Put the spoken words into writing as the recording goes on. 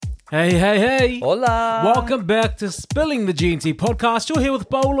Hey, hey, hey. Hola. Welcome back to Spilling the G&T podcast. You're here with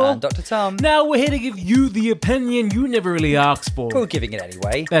Bolo. And Dr. Tom. Now we're here to give you the opinion you never really asked for. We're giving it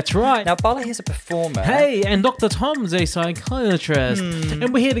anyway. That's right. Now, Bala is a performer. Hey, and Dr. Tom's a psychiatrist.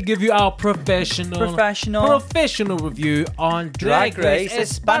 And we're here to give you our professional review on Drag Race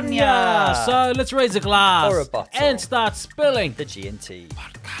España. So let's raise a glass. Or a bottle. And start spilling. The G&T.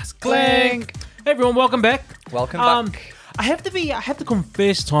 Podcast clink. Hey everyone, welcome back. Welcome back. I have to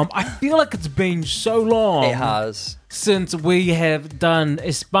confess, Tom, I feel like it's been so long. It has. Since we have done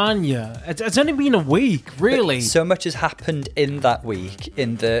España. It's only been a week, really. But so much has happened in that week,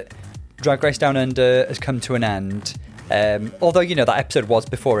 in the Drag Race Down Under has come to an end. Although, you know, that episode was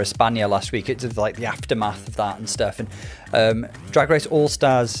before España last week. It's like the aftermath of that and stuff. And Drag Race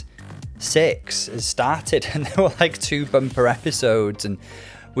All-Stars 6 has started, and there were like 2 bumper episodes, and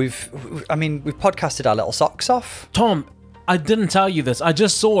we've podcasted our little socks off. Tom, I didn't tell you this. I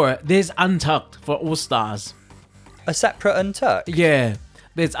just saw it. There's Untucked for All Stars. A separate Untucked? Yeah,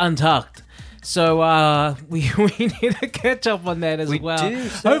 there's Untucked. So we need to catch up on that as well. Do,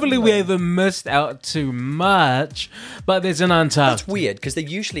 hopefully we haven't missed out too much, but there's an Untucked. That's weird because they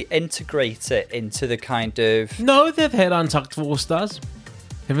usually integrate it into the kind of... No, they've had Untucked for All Stars.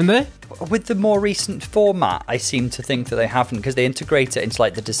 Haven't they? With the more recent format, I seem to think that they haven't, because they integrate it into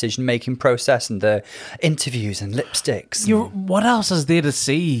like the decision-making process and the interviews and lipsticks. What else is there to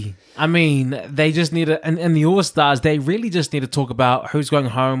see? I mean, they just need to, and the All-Stars, they really just need to talk about who's going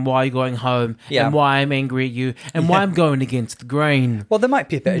home, why you're going home, and why I'm angry at you, and why I'm going against the grain. Well, there might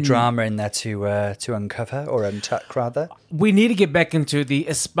be a bit of drama in there to uncover, or untuck, rather. We need to get back into the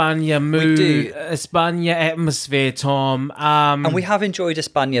España mood, España atmosphere, Tom. And we have enjoyed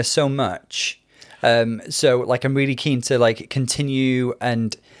España so much. So, like, I'm really keen to, like, continue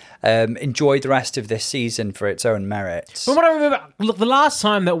and... enjoy the rest of this season for its own merits. From what I remember, look, the last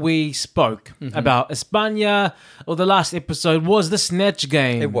time that we spoke about España, or the last episode, was the Snatch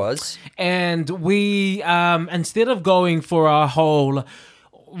Game. It was. And we, instead of going for our whole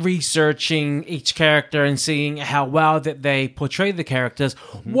researching each character and seeing how well that they portray the characters,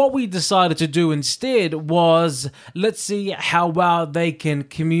 what we decided to do instead was, let's see how well they can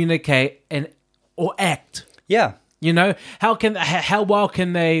communicate or act. Yeah. You know, how well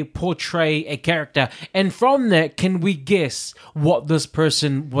can they portray a character? And from that, can we guess what this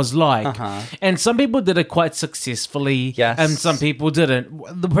person was like? And some people did it quite successfully, and some people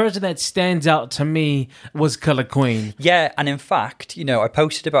didn't. The person that stands out to me was Killer Queen. Yeah, and in fact, you know, I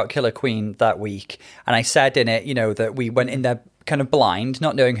posted about Killer Queen that week, and I said in it, you know, that we went in there kind of blind,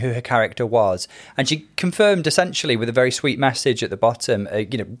 not knowing who her character was, and she confirmed essentially with a very sweet message at the bottom,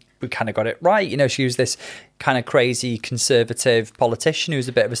 you know, we kind of got it right. You know, she was this kind of crazy conservative politician who's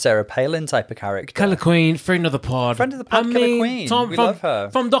a bit of a Sarah Palin type of character. Killer Queen, friend of the pod. Killer Queen. Tom, we love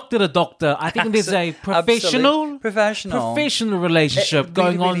her. From doctor to doctor, I think there's a professional relationship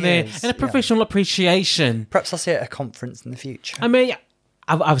going on there, and a professional appreciation. Perhaps I'll see it at a conference in the future. I mean,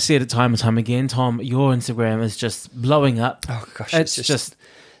 I've said it time and time again, Tom, your Instagram is just blowing up. Oh, gosh. It's just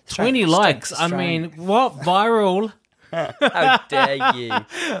 20 likes. I mean, what? Viral? How dare you?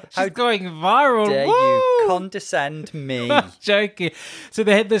 She's going viral. How dare you condescend me? Joking. So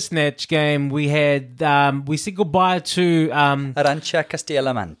they had the Snatch Game. We had, we said goodbye to... Arantxa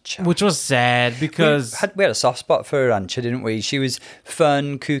Castilla-La Mancha. Which was sad because... We had a soft spot for Arantxa, didn't we? She was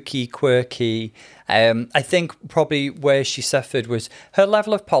fun, kooky, quirky. I think probably where she suffered was her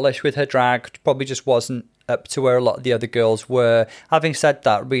level of polish with her drag probably just wasn't up to where a lot of the other girls were. Having said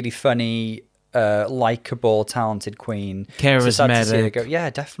that, really funny, likable, talented queen. Charismatic. Yeah,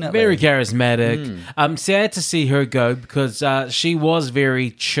 definitely. Very charismatic. Sad to see her go because she was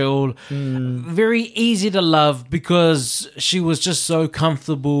very chill, very easy to love because she was just so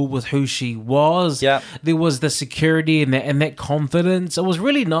comfortable with who she was. Yeah. There was the security and that confidence. It was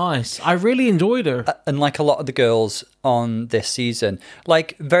really nice. I really enjoyed her. And like a lot of the girls on this season,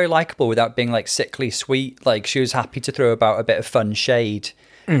 like very likable without being like sickly sweet. Like she was happy to throw about a bit of fun shade.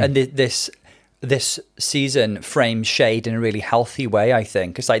 And this season frames shade in a really healthy way, I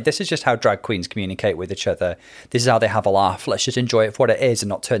think. It's like, this is just how drag queens communicate with each other. This is how they have a laugh. Let's just enjoy it for what it is and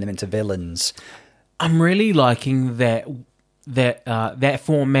not turn them into villains. I'm really liking that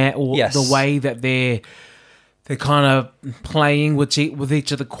format, or the way that they're kind of playing with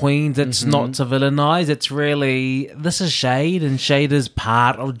each of the queens. It's not to villainize. It's really, this is shade, and shade is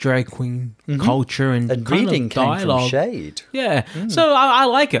part of drag queen culture and kind reading of dialogue. came from shade. Yeah. So I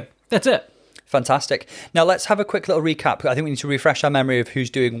like it. That's it. Fantastic. Now let's have a quick little recap. I think we need to refresh our memory of who's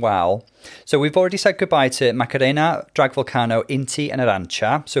doing well. So we've already said goodbye to Macarena, Drag Volcano, Inti and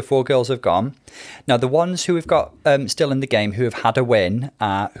Arancha. So 4 girls have gone. Now the ones who we've got still in the game who have had a win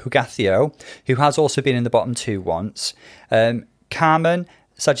are Hugathio, who has also been in the bottom 2 once. Carmen,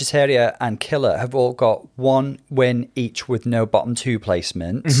 Sagittaria and Killer have all got 1 win each with no bottom 2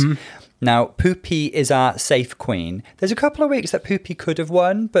 placements. Now, Poopy is our safe queen. There's a couple of weeks that Poopy could have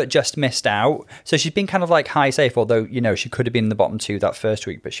won, but just missed out. So she's been kind of like high safe, although, she could have been in the bottom 2 that first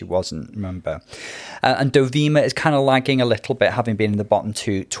week, but she wasn't, remember. And Dovima is kind of lagging a little bit, having been in the bottom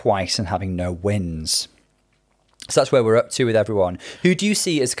 2 twice and having no wins. So that's where we're up to with everyone. Who do you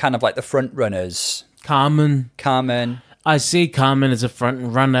see as kind of like the front runners? Carmen. I see Carmen as a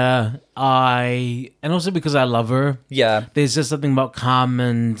front runner. And also because I love her. Yeah. There's just something about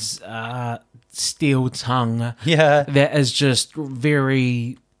Carmen's steel tongue. Yeah. That is just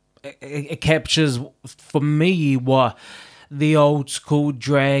very. It captures for me what the old school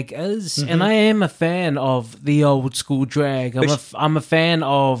drag is, and I am a fan of the old school drag. I'm a fan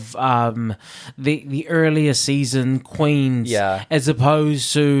of the earlier season queens, as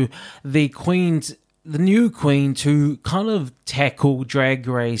opposed to the queens. The new queen to kind of tackle Drag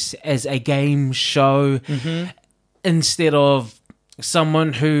Race as a game show instead of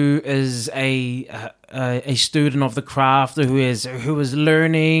someone who is a student of the craft, who is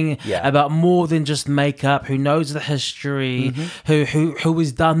learning about more than just makeup, who knows the history, who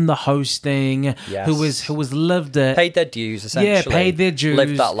has done the hosting, who has lived it, paid their dues essentially, paid their dues,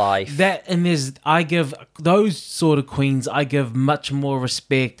 lived that life. I give those sort of queens much more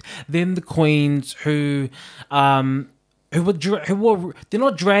respect than the queens who they're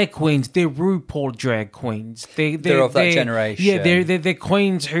not drag queens, they're RuPaul drag queens. They're of that generation. Yeah, they're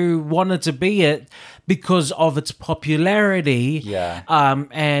queens who wanted to be it because of its popularity. Yeah.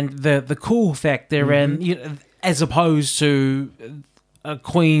 And the cool factor, and as opposed to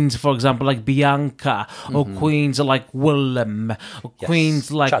queens, for example, like Bianca, or queens like Willem, or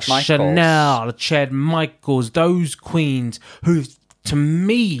queens like Chanel, Chad Michaels. Those queens who, to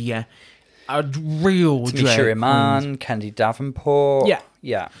me, are real drag Tamisha queens. Iman, Candy Davenport.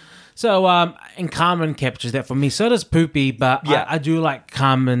 Yeah. So, and Carmen captures that for me. So does Poopy, but I do like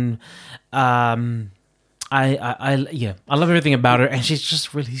Carmen. I love everything about her, and she's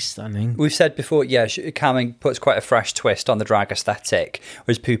just really stunning. We've said before, Carmen puts quite a fresh twist on the drag aesthetic,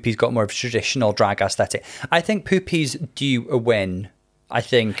 whereas Poopy's got more of a traditional drag aesthetic. I think Poopy's due a win. I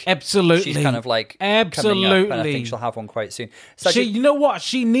think absolutely she's kind of like coming up, and I think she'll have one quite soon. You know what?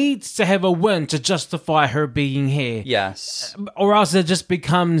 She needs to have a win to justify her being here. Yes, or else it just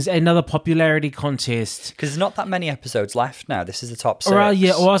becomes another popularity contest. Because there's not that many episodes left now. This is the top 6. Or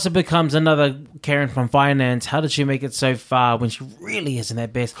else it becomes another Karen from Finance. How did she make it so far when she really isn't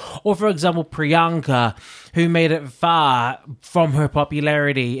at best? Or for example, Priyanka, who made it far from her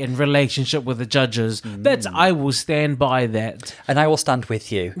popularity in relationship with the judges. I will stand by that, and I will stand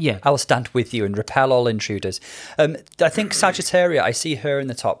with you. Yeah, I will stand with you and repel all intruders. I think Sagittaria, I see her in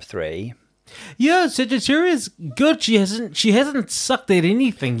the top 3. Yeah, Sagittarius good. She hasn't sucked at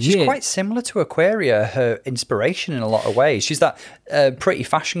anything yet. She's quite similar to Aquaria, her inspiration in a lot of ways. She's that pretty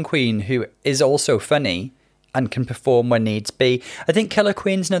fashion queen who is also funny and can perform when needs be. I think Killer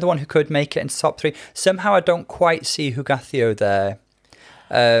Queen's another one who could make it into top 3. Somehow I don't quite see Hugathio there.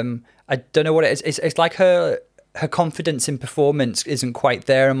 I don't know what it is. It's like her confidence in performance isn't quite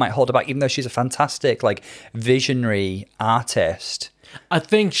there and might hold her back, even though she's a fantastic, like, visionary artist. I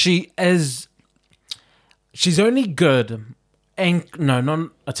think she is. She's only good, and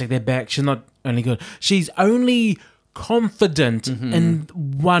I take that back. She's not only good. She's only confident in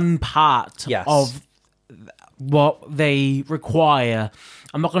one part of what they require.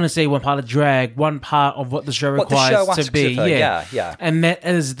 I'm not going to say one part of drag, one part of what the show requires to be. Yeah. And that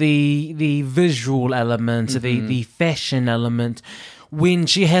is the visual element, the fashion element. When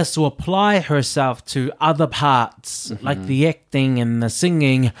she has to apply herself to other parts, like the acting and the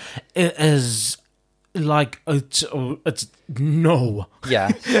singing, it is like it's no.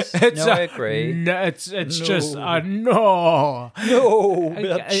 Yeah. I agree. No, it's just a no. No.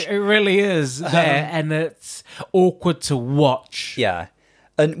 It really is there, and it's awkward to watch. Yeah.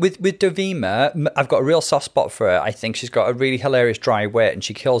 And with Dovima, I've got a real soft spot for her. I think she's got a really hilarious dry wit and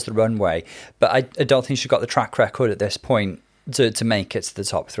she kills the runway. But I don't think she's got the track record at this point to make it to the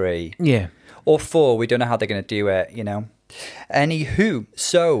top 3. Yeah. Or 4. We don't know how they're going to do it, Anywho,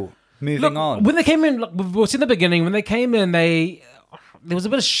 so moving on. When they came in, we've seen the beginning. When they came in, they there was a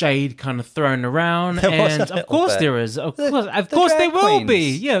bit of shade kind of thrown around, There was and a of little course bit. there is. Of The course there drag will be.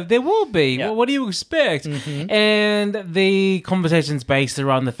 queens. Yeah, there will be. Yeah. What do you expect? And the conversation's based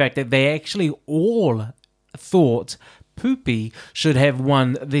around the fact that they actually all thought Poopy should have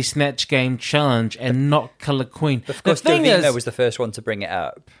won the Snatch Game challenge and not Killer Queen. Of course, the thing Davina is, was the first one to bring it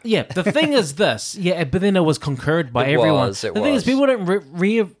up. yeah, the thing is this. Yeah, but then it was concurred by everyone. It the thing is, was. people don't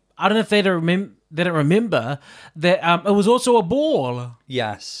I don't know if they don't remember that it was also a ball.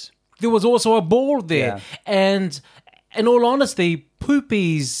 Yes. There was also a ball there. Yeah. And in all honesty,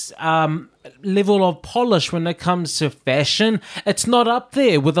 Poopy's level of polish when it comes to fashion, it's not up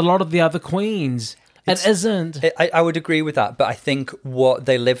there with a lot of the other queens. It isn't. I would agree with that, but I think what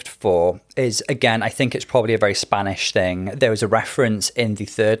they lived for is, again, I think it's probably a very Spanish thing. There was a reference in the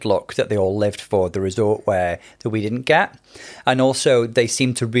third look that they all lived for, the resort wear, that we didn't get. And also, they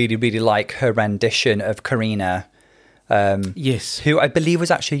seem to really, really like her rendition of Karina, Yes. who I believe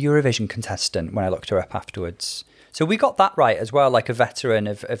was actually a Eurovision contestant when I looked her up afterwards. So we got that right as well, like a veteran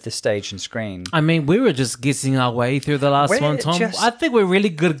of the stage and screen. I mean, we were just guessing our way through the last We're one, Tom. just- I think we're really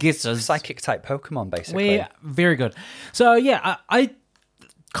good guessers. Psychic type Pokemon, basically. We're very good. So, yeah, I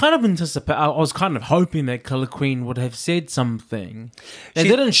kind of anticipate, I was kind of hoping that Killer Queen would have said something. They She-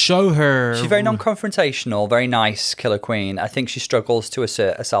 didn't show her. She's very non-confrontational, very nice, Killer Queen. I think she struggles to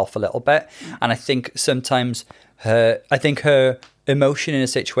assert herself a little bit, and I think sometimes her emotion in a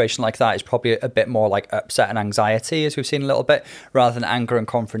situation like that is probably a bit more like upset and anxiety, as we've seen a little bit, rather than anger and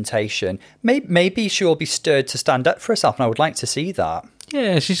confrontation. Maybe she will be stirred to stand up for herself, and I would like to see that.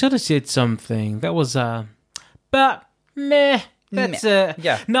 Yeah, she should have said something. That was, but meh. That's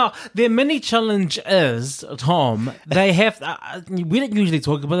Yeah. Now, their mini challenge is, Tom, they have, we don't usually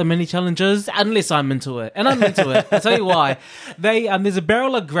talk about the mini challenges unless I'm into it. And I'm into it. I'll tell you why. They, there's a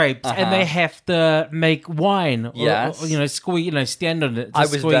barrel of grapes and they have to make wine. Or, Yes. stand on it. to I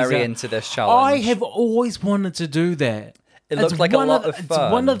was squeeze very out. into this challenge. I have always wanted to do that. It looked like a lot of It's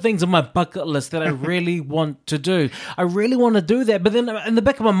fun. one of the things on my bucket list that I really want to do. I really want to do that. But then in the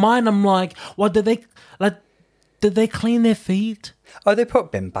back of my mind, I'm like, what did they clean their feet? Oh, they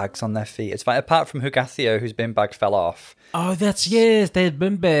put bin bags on their feet. It's fine. Apart from Hugathio, whose bin bag fell off. Oh, yes, they had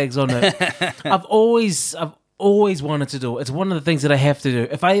bin bags on it. I've always wanted to do it. It's one of the things that I have to do.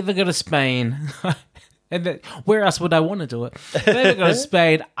 If I ever go to Spain, where else would I want to do it? If I ever go to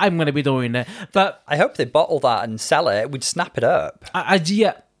Spain, I'm going to be doing that. But I hope they bottle that and sell it. We'd snap it up.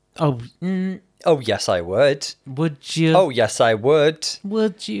 yeah. Oh, Oh, yes, I would. would you? Oh, yes, I would.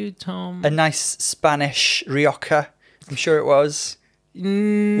 Would you, Tom? A nice Spanish Rioja. I'm sure it was.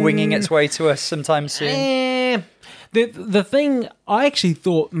 Winging its way to us sometime soon. The thing, I actually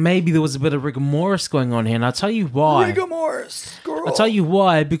thought maybe there was a bit of rigor mortis going on here, and I'll tell you why. Rigor mortis, girl. I'll tell you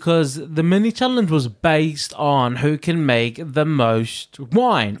why, because the mini challenge was based on who can make the most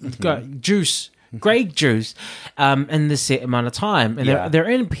wine, juice, grape juice, in the set amount of time. And Yeah. they're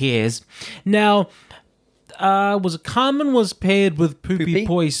in pairs. Now, Carmen was paired with Poopy Poopy?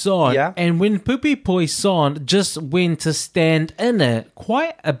 Poisson, Yeah. and when Poopy Poisson just went to stand in it,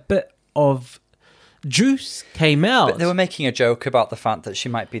 quite a bit of juice came out. But they were making a joke about the fact that she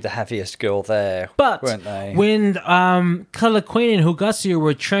might be the heaviest girl there, But weren't they? when Killer Queen and Hugathio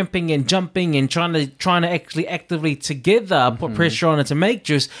were tramping and jumping and trying to actually actively together put pressure on it to make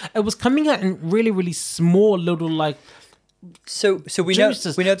juice, it was coming out in really, really small little like So we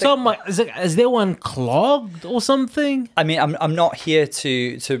juices. know that. So I'm like, is there one clogged or something? I mean, I'm not here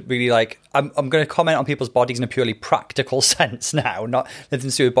to really like. I'm going to comment on people's bodies in a purely practical sense now, not nothing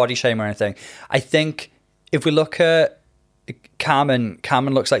to do with body shame or anything. I think if we look at Carmen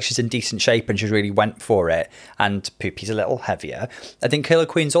looks like she's in decent shape and she really went for it, and Poopy's a little heavier. I think Killer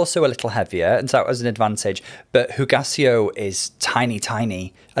Queen's also a little heavier, and so that was an advantage. But Hugathio is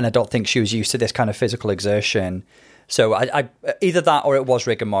tiny, and I don't think she was used to this kind of physical exertion. So I either that or it was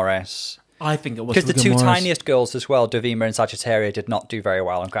rigor mortis. I think it was Because the rigor two mortis. tiniest girls as well, Dovima and Sagittaria, did not do very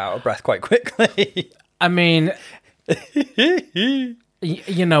well and got out of breath quite quickly. I mean,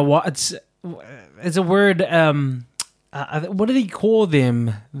 you know what? It's a word. What do they call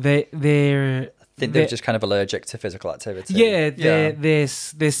them? They're. I think they're just kind of allergic to physical activity. Yeah,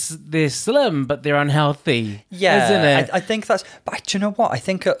 they're slim, but they're unhealthy. Yeah, isn't it? I think that's. But do you know what? I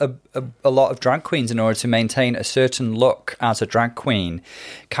think a lot of drag queens, in order to maintain a certain look as a drag queen,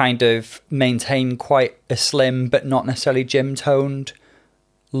 kind of maintain quite a slim but not necessarily gym toned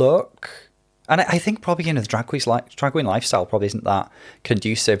look. And I think probably the drag queen lifestyle probably isn't that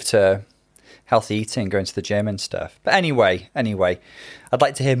conducive to healthy eating, going to the gym and stuff. But anyway, I'd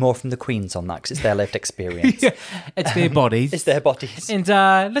like to hear more from the queens on that because it's their lived experience. Yeah, it's their bodies. It's their bodies. And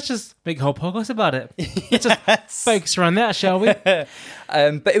let's just make a whole podcast about it. Let's just focus around that, shall we? But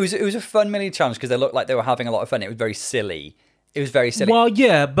it was a fun mini challenge because they looked like they were having a lot of fun. It was very silly. It was very silly. Well,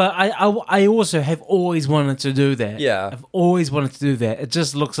 yeah, but I also have always wanted to do that. Yeah. I've always wanted to do that. It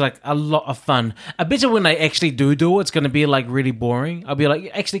just looks like a lot of fun. I bet you when I actually do it, it's going to be like really boring. I'll be like,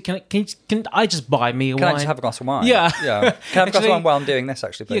 actually, can I just buy me a wine? Can I just have a glass of wine? Yeah. Can I have a glass of wine while I'm doing this,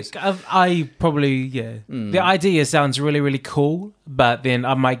 actually, please? Yeah, I probably, The idea sounds really, really cool, but then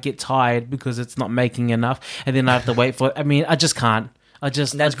I might get tired because it's not making enough, and then I have to wait for it. I mean, I just can't. I'd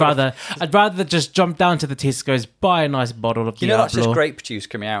rather just jump down to the Tesco's, buy a nice bottle of Diablo. That's just grape juice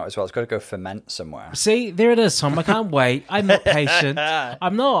coming out as well. It's got to go ferment somewhere. See, there it is, Tom. I can't wait. I'm not patient.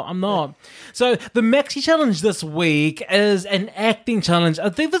 I'm not. So the Maxi Challenge this week is an acting challenge. I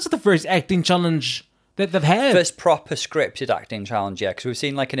think this is the first acting challenge that they've had. First proper scripted acting challenge, yeah, because we've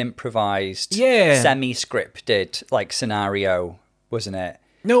seen like an improvised, semi-scripted like scenario, wasn't it?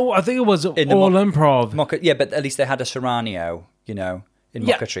 No, I think it was all improv. Yeah, but at least they had a Serrano, in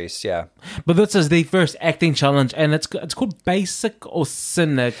Mockatrice, yeah. But this is the first acting challenge, and it's called Basic or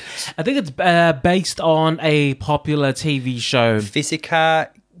Cynic. I think it's based on a popular TV show. Physica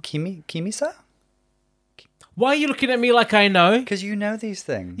Kimisa? Why are you looking at me like I know? Because you know these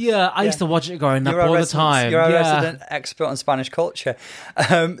things. Yeah, I used to watch it growing up all the time. You're a resident expert on Spanish culture.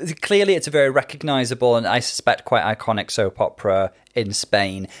 Clearly, it's a very recognisable and I suspect quite iconic soap opera in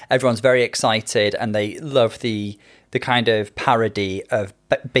Spain. Everyone's very excited and they love the kind of parody of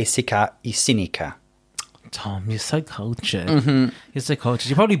Basica y Cínica. Tom, you're so cultured. Mm-hmm. You're so cultured.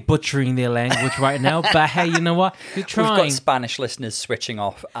 You're probably butchering their language right now, but hey, you know what? You're trying. We've got Spanish listeners switching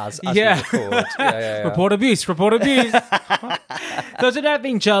off as we record. Yeah. Report abuse. So it's an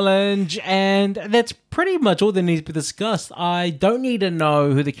acting challenge, and that's pretty much all that needs to be discussed. I don't need to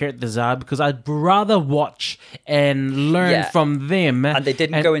know who the characters are because I'd rather watch and learn from them. And they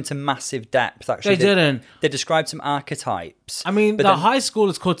didn't go into massive depth, actually. They didn't. They described some archetypes. I mean, high school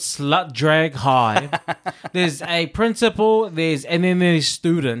is called Slut Drag High. There's a principal, and then there's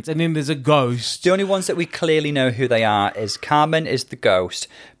students, and then there's a ghost. The only ones that we clearly know who they are is Carmen is the ghost,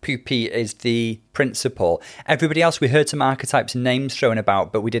 Poopy is the principal. Everybody else, we heard some archetypes and names thrown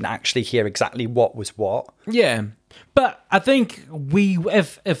about, but we didn't actually hear exactly what was what. Yeah, but I think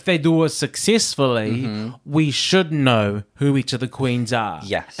if they do it successfully, we should know who each of the queens are.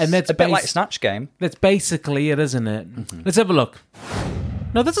 Yes, and that's a bit like Snatch Game. That's basically it, isn't it? Let's have a look.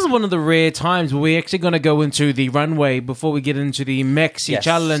 Now, this is one of the rare times where we're actually going to go into the runway before we get into the Maxi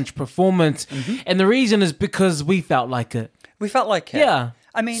Challenge performance. And the reason is because we felt like it. We felt like it? Yeah.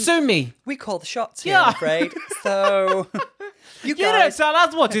 I mean, sue me. We call the shots here, I'm afraid. So, you don't tell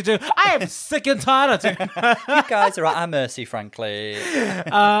us what to do. I am sick and tired of it. You guys are at our mercy, frankly.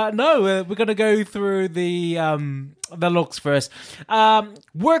 No, we're going to go through the looks first.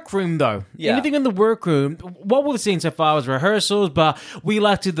 Workroom, though. Yeah. Anything in the workroom, what we've seen so far is rehearsals, but we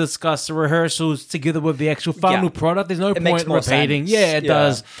like to discuss the rehearsals together with the actual final product. There's no point in repeating. Sense. Yeah, it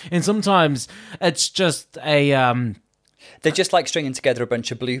does. And sometimes it's just a... They just like stringing together a bunch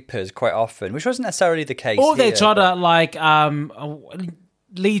of bloopers quite often, which wasn't necessarily the case. Or they try to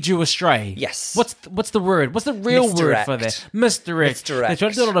lead you astray. Yes. What's the word? What's the real Misdirect. word for that? Misdirect. They try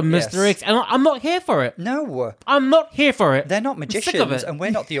to do a lot of misdirects, and I'm not here for it. No. I'm not here for it. They're not magicians, and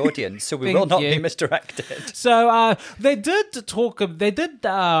we're not the audience, so we will not be misdirected. So we were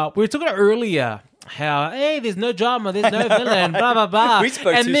talking earlier how, hey, there's no drama, there's no villain, blah, blah, blah. We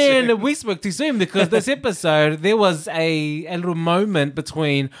spoke too soon because this episode, there was a little moment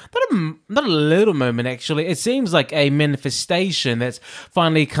between, not a little moment actually, it seems like a manifestation that's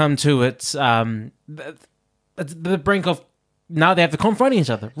finally come to its, the brink of, now they have to confront each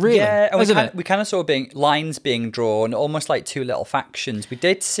other, really. Yeah, and we kind of saw lines being drawn, almost like two little factions. We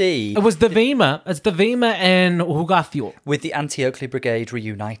did see... It was the Vima. It's the Vima and Hugatio. With the Anti-Oakley Brigade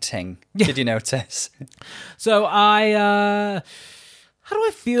reuniting. Yeah. Did you notice? So how do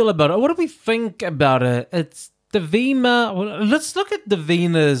I feel about it? What do we think about it? It's the Vima... Well, let's look at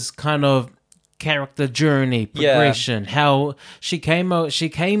Davina's kind of character journey, progression. Yeah. How she came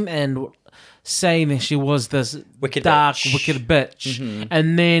and... saying that she was this wicked bitch.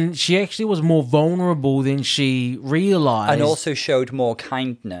 And then she actually was more vulnerable than she realized. And also showed more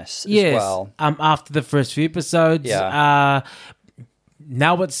kindness as well. After the first few episodes. Yeah.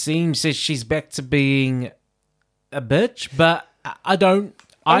 Now it seems that she's back to being a bitch, but I don't...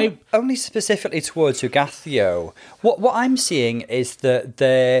 Only specifically towards Hugatio. What I'm seeing is that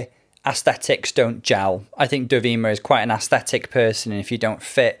they're... aesthetics don't gel. I think Dovima is quite an aesthetic person, and if you don't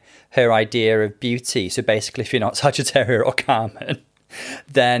fit her idea of beauty, so basically if you're not Sagittarius or Carmen,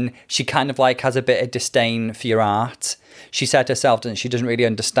 then she kind of like has a bit of disdain for your art. She said herself that she doesn't really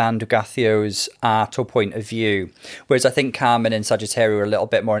understand Ugathio's art or point of view. Whereas I think Carmen and Sagittarius were a little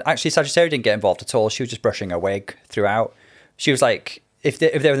bit more... Actually, Sagittarius didn't get involved at all. She was just brushing her wig throughout. She was like, if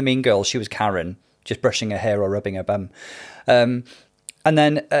they were the mean girls, she was Karen, just brushing her hair or rubbing her bum. And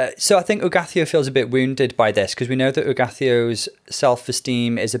then, so I think Ugathio feels a bit wounded by this, because we know that Ugathio's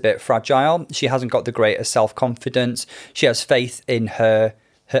self-esteem is a bit fragile. She hasn't got the greatest self-confidence. She has faith in her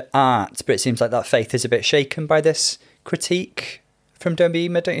art, but it seems like that faith is a bit shaken by this critique from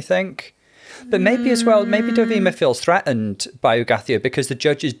Dovima, don't you think? But maybe as well, maybe Dovima feels threatened by Ugathio because the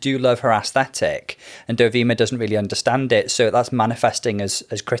judges do love her aesthetic and Dovima doesn't really understand it, so that's manifesting as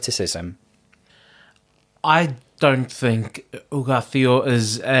criticism. I don't think Ugathio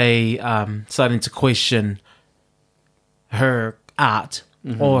is starting to question her art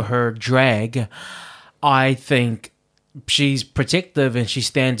or her drag. I think she's protective and she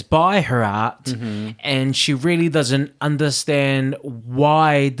stands by her art, and she really doesn't understand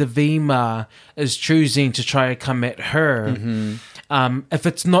why Dovima is choosing to try to come at her. If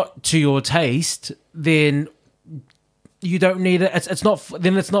it's not to your taste, then you don't need it. It's not.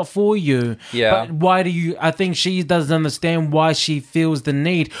 Then it's not for you. Yeah. But why do you? I think she doesn't understand why she feels the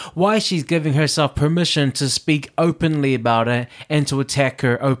need. Why she's giving herself permission to speak openly about it and to attack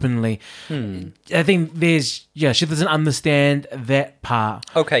her openly. I think she doesn't understand that part.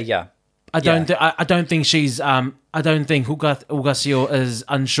 Okay. Yeah. I don't think she's. I don't think Ugathio is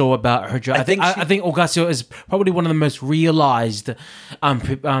unsure about her job. I think Ugathio is probably one of the most realized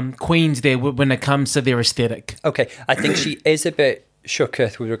queens there when it comes to their aesthetic. Okay, I think she is a bit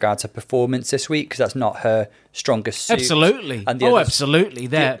shooketh with regard to performance this week because that's not her strongest suit. Absolutely. And absolutely.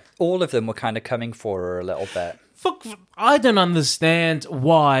 That all of them were kind of coming for her a little bit. I don't understand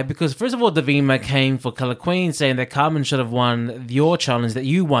why, because first of all, Dovima came for Killer Queen saying that Carmen should have won your challenge that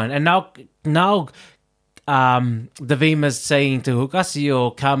you won, and now Davima's saying to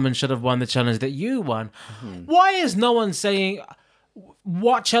Ugathio, Carmen should have won the challenge that you won. Why is no one saying,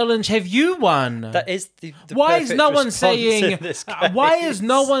 what challenge have you won? That is the why is no one saying? Why is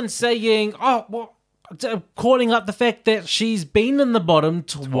no one saying? Oh, well, calling up the fact that she's been in the bottom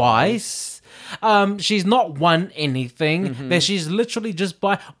twice. She's not won anything. That she's literally just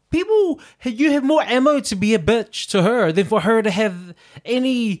by people. You have more ammo to be a bitch to her than for her to have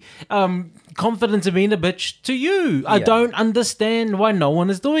any confidence in being a bitch to you. I don't understand why no one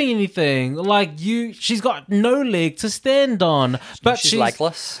is doing anything. Like she's got no leg to stand on. But she's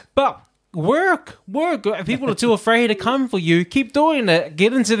legless. But work. If people are too afraid to come for you, keep doing it.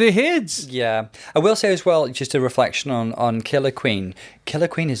 Get into their heads. Yeah. I will say as well, just a reflection on Killer Queen. Killer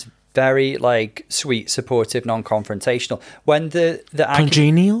Queen is very sweet, supportive, non-confrontational. When the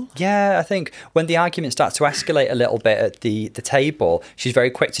congenial, I think when the argument starts to escalate a little bit at the table, she's very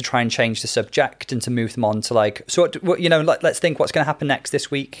quick to try and change the subject and to move them on to let's think what's going to happen next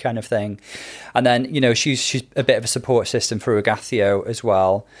this week, kind of thing. And then she's a bit of a support system for Ugathio as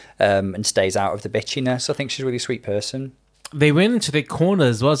well, and stays out of the bitchiness. I think she's a really sweet person. They went into their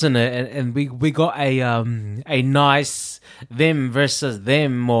corners, wasn't it? And we got a nice them versus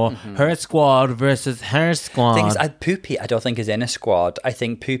them, or her squad versus her squad. Poopy, I don't think is in a squad. I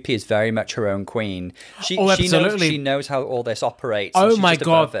think Poopy is very much her own queen. Absolutely. She knows how all this operates. Oh my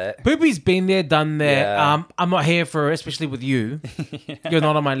god, Poopy's been there, done that. Yeah. I'm not here for, especially with you. You're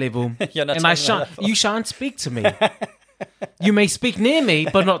not on my level, You're not you shan't speak to me. You may speak near me,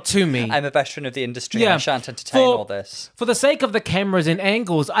 but not to me. I'm a veteran of the industry and I shan't entertain all this. For the sake of the cameras and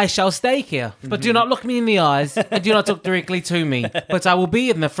angles, I shall stay here. But do not look me in the eyes and do not talk directly to me. But I will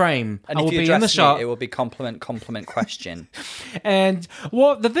be in the frame. And I will if you be in the shot. Me, it will be compliment question. And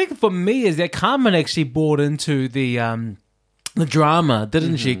the thing for me is that Carmen actually bought into the drama,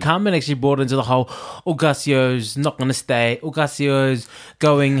 didn't she? Carmen actually brought into the whole Ugathio's not going to stay, Ugathio's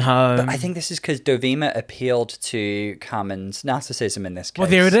going home. But I think this is because Dovima appealed to Carmen's narcissism in this case. Well,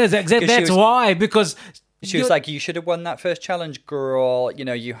 there it is. Exactly. That's why, because she was like, you should have won that first challenge, girl.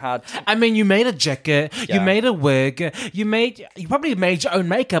 You had... I mean, you made a jacket, you made a wig, you probably made your own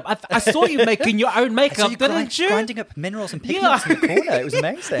makeup. I saw you making your own makeup, didn't you? Grinding up minerals and pigments in the corner. It was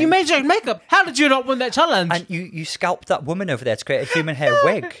amazing. You made your own makeup. How did you not win that challenge? And you scalped that woman over there to create a human hair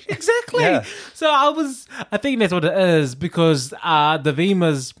wig. Exactly. Yeah. So I think that's what it is, because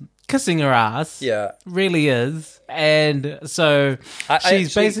Davima's kissing her ass. Yeah. Really is. And so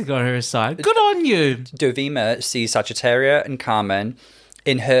she's basically on her side. Good on you. Dovima sees Sagittaria and Carmen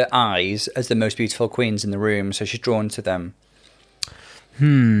in her eyes as the most beautiful queens in the room, so she's drawn to them.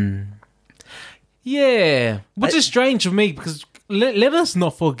 Yeah, which is strange for me because let us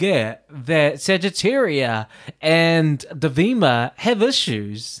not forget that Sagittaria and Davima have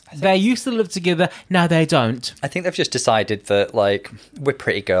issues. They used to live together, now they don't. I think they've just decided that, like, we're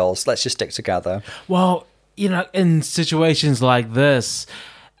pretty girls, let's just stick together. Well, you know, in situations like this,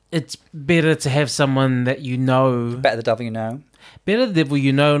 it's better to have someone that you know. Better the devil you know. Better the devil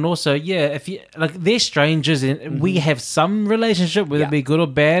you know, and also, yeah, if you like, they're strangers, and we have some relationship, whether it be good or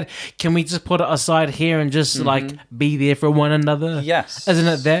bad. Can we just put it aside here and just like be there for one another? Yes, isn't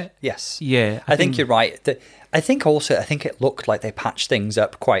it that? Yes, yeah. I think you're right. I think it looked like they patched things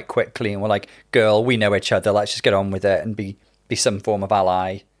up quite quickly and were like, "Girl, we know each other. Let's just get on with it and be some form of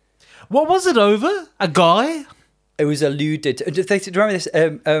ally." What was it over? A guy? It was alluded to. Do you remember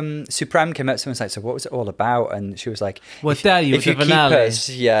this? Supreme came up to me and was like, "So what was it all about?" And she was like, "Well, tell you, if you keep us,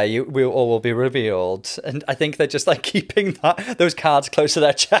 we all will be revealed." And I think they're just like keeping those cards close to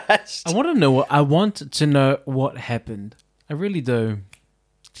their chest. I want to know what happened. I really do.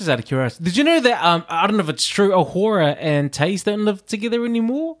 Just out of curiosity. Did you know that, I don't know if it's true, Ahura and Taze don't live together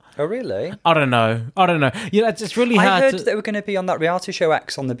anymore? Oh, really? I don't know. You know, it's really hard. I heard they were going to be on that reality show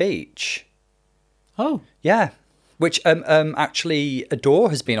X on the beach. Oh. Yeah. Which actually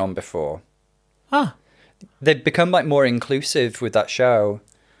Adore has been on before. Huh. They've become like more inclusive with that show.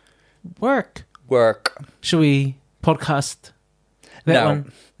 Work. Should we podcast that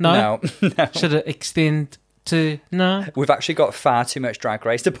one? No. Should it extend to no? We've actually got far too much Drag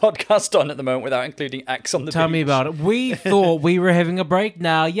Race to podcast on at the moment without including X on the Tell beach. me about it. We thought we were having a break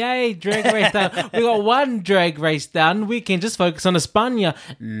now. Yay, Drag Race done. We got one Drag Race done. We can just focus on España.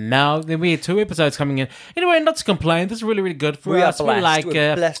 Now, then we had 2 episodes coming in. Anyway, not to complain. This is really, really good for us. We're blessed.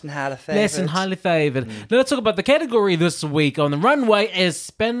 We're blessed and highly favoured. Blessed and highly favoured. Now, let's talk about the category this week on the runway is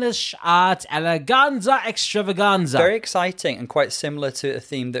Spanish Art Eleganza Extravaganza. Very exciting and quite similar to a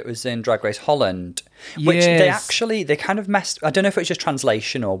theme that was in Drag Race Holland. Which they kind of messed. I don't know if it was just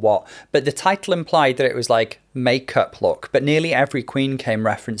translation or what, but the title implied that it was like makeup look, but nearly every queen came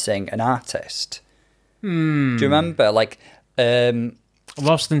referencing an artist. Do you remember? Like,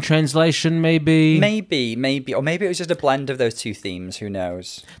 Lost in translation, maybe? Maybe. Or maybe it was just a blend of those 2 themes. Who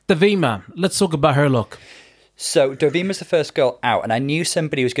knows? Davima, let's talk about her look. So, Davima's the first girl out, and I knew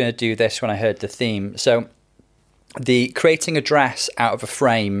somebody was going to do this when I heard the theme. So, the creating a dress out of a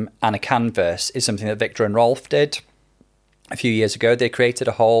frame and a canvas is something that Victor and Rolf did a few years ago. They created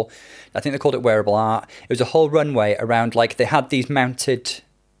a whole, I think they called it wearable art. It was a whole runway around, like, they had these mounted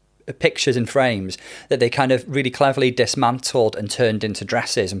pictures and frames that they kind of really cleverly dismantled and turned into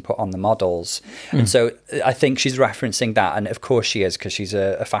dresses and put on the models. And so I think she's referencing that, and of course she is, because she's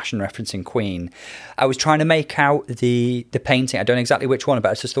a fashion referencing queen. I was trying to make out the painting. I don't know exactly which one, but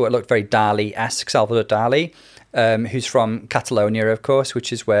I just thought it looked very Dali-esque, Salvador Dali. Who's from Catalonia, of course,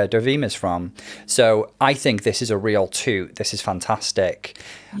 which is where Davima's from. So I think this is a real toot. This is fantastic.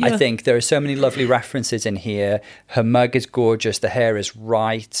 Yeah. I think there are so many lovely references in here. Her mug is gorgeous. The hair is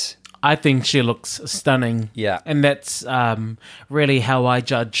right. I think she looks stunning. Yeah. And that's really how I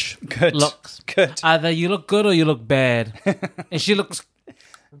judge looks. Good. Either you look good or you look bad. And she looks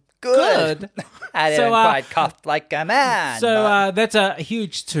good. I didn't quite cough like a man. So that's a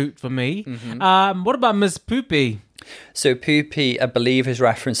huge toot for me. What about Miss Poopy? So Poopy, I believe, is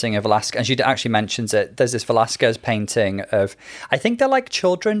referencing a Velasquez, and she actually mentions it. There's this Velasquez painting of, I think they're like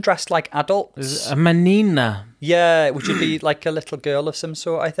children dressed like adults. A menina. Yeah, which would be like a little girl of some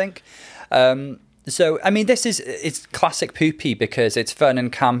sort, I think. So, I mean, it's classic Poopy because it's fun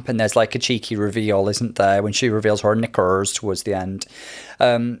and camp, and there's like a cheeky reveal, isn't there, when she reveals her knickers towards the end.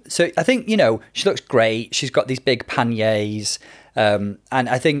 So I think, she looks great. She's got these big panniers. And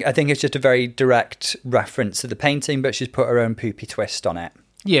I think it's just a very direct reference to the painting, but she's put her own Poopy twist on it.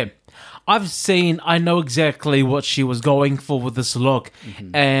 Yeah. I know exactly what she was going for with this look,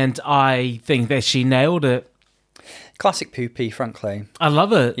 and I think that she nailed it. Classic Poopy, frankly. I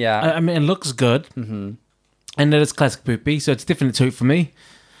love it. Yeah. I mean, it looks good. And it is classic Poopy, so it's definitely a toot for me.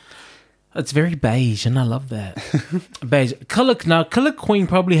 It's very beige, and I love that. Beige. Color Queen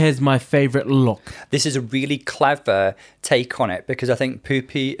probably has my favorite look. This is a really clever take on it, because I think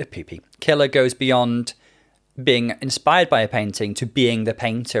Killer goes beyond being inspired by a painting to being the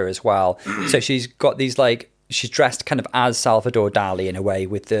painter as well. So she's got these, like, she's dressed kind of as Salvador Dali in a way,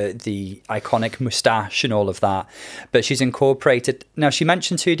 with the iconic moustache and all of that. But she's incorporated... Now, she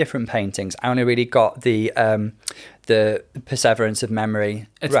mentioned 2 different paintings. I only really got the Perseverance of Memory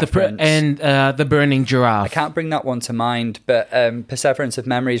reference. The Burning Giraffe. I can't bring that one to mind, but Perseverance of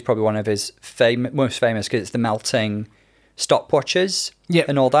Memory is probably one of his most famous, because it's the melting stopwatches Yep.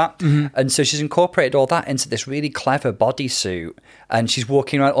 and all that. And so she's incorporated all that into this really clever bodysuit, and she's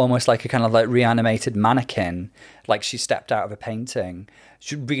walking around almost like a kind of like reanimated mannequin, like she stepped out of a painting.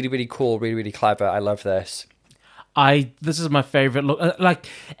 She's really, really cool, really, really clever. I love this. This is my favorite look. Like,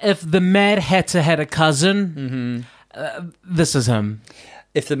 if the Mad Hatter had a cousin, this is him.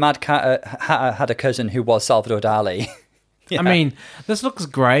 If the Mad Hatter had a cousin who was Salvador Dali. Yeah. I mean, this looks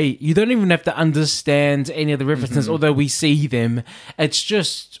great. You don't even have to understand any of the references, although we see them. It's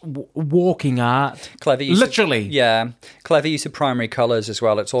just walking art. Clever use Literally. Clever use of primary colours as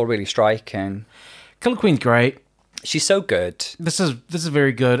well. It's all really striking. Killer Queen's great. She's so good. This is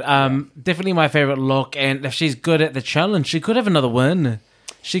very good. Definitely my favorite look. And if she's good at the challenge, she could have another win.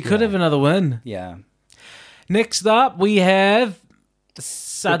 Yeah. Next up, we have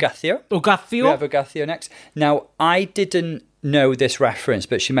Ugacio. Ugacio. We have Ugacio next. Now, I didn't know this reference,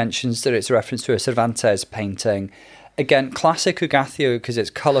 but she mentions that it's a reference to a Cervantes painting. Again, classic Ugacio because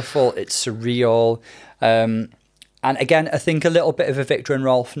it's colourful, it's surreal. And again, I think a little bit of a Victor and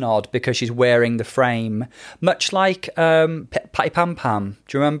Rolf nod because she's wearing the frame, much like Patty Pam Pam.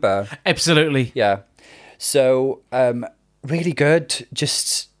 Do you remember? Absolutely. Yeah. So, really good.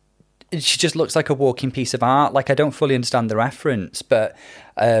 She just looks like a walking piece of art. Like, I don't fully understand the reference, but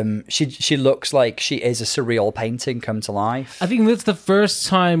she looks like she is a surreal painting come to life. I think that's the first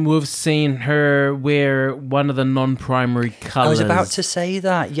time we've seen her wear one of the non-primary colours. I was about to say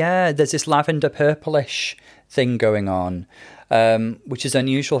that, yeah. There's this lavender purplish thing going on, which is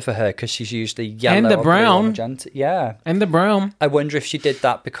unusual for her because she's usually yellow. And the or brown. Magenta. Yeah. And the brown. I wonder if she did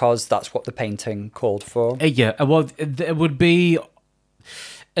that because that's what the painting called for. Yeah, well, it would be...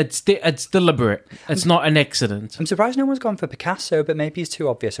 It's deliberate. It's not an accident. I'm surprised no one's gone for Picasso, but maybe it's too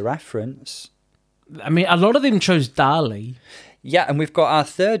obvious a reference. I mean, a lot of them chose Dali. Yeah, and we've got our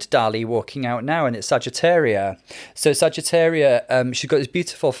third Dali walking out now, and it's Sagittaria. So Sagittaria, she's got this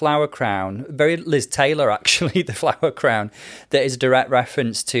beautiful flower crown, very Liz Taylor, actually, the flower crown, that is a direct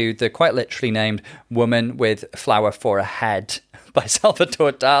reference to the quite literally named Woman with Flower for a Head by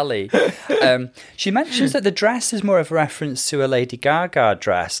Salvador Dali. She mentions that the dress is more of a reference to a Lady Gaga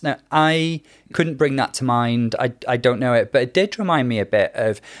dress. Now, I couldn't bring that to mind. I don't know it, but it did remind me a bit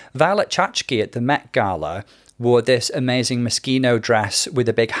of Violet Chachki at the Met Gala wore this amazing Moschino dress with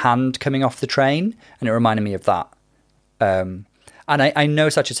a big hand coming off the train, and it reminded me of that. And I know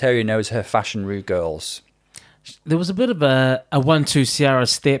Sagittaria knows her Fashion Rue girls. There was a bit of a 1-2 Ciara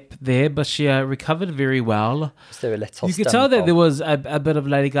step there, but she recovered very well. Is there a little You could tell that there was a bit of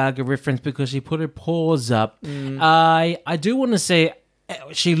Lady Gaga reference because she put her paws up. I do want to say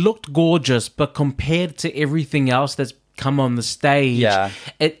she looked gorgeous, but compared to everything else that's come on the stage,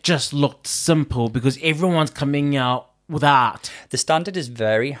 it just looked simple because everyone's coming out with art. The standard is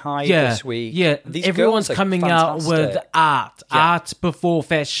very high this week. Yeah, These everyone's girls are coming out with fantastic. art before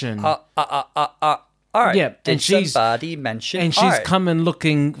fashion. All right. Yeah, Did somebody mention and she's art? coming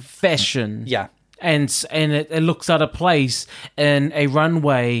looking fashion. Yeah. And it looks out of place in a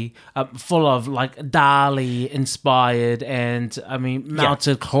runway full of like Dali inspired and I mean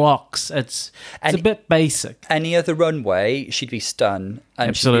mounted clocks. It's a bit basic. Any other runway, she'd be stunned. And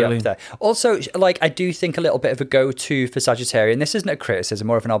Absolutely. she'd be up there. Also, like I do think a little bit of a go-to for Sagittarius, and this isn't a criticism,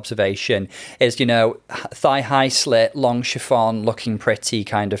 more of an observation, is, you know, thigh-high slit, long chiffon, looking pretty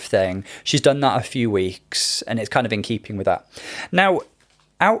kind of thing. She's done that a few weeks, and it's kind of in keeping with that. Now,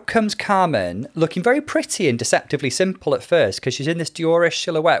 out comes Carmen, looking very pretty and deceptively simple at first, because she's in this Diorish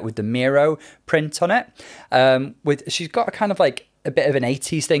silhouette with the Miro print on it. She's got a kind of like a bit of an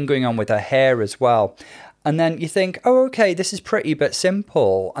 80s thing going on with her hair as well. And then you think, oh, okay, this is pretty but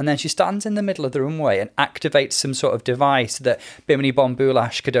simple. And then she stands in the middle of the runway and activates some sort of device that Bimini Bon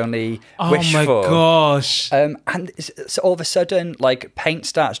Boulash could only wish for. Oh my gosh. And so all of a sudden, like, paint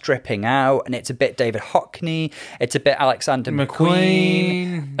starts dripping out, and it's a bit David Hockney, it's a bit Alexander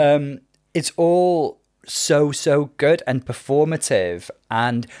McQueen. It's all so good and performative.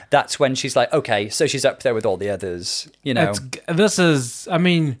 And that's when she's like, okay, so she's up there with all the others, you know.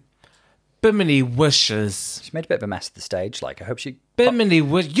 Bimini wishes. She made a bit of a mess of the stage. Like, I hope she... Bimini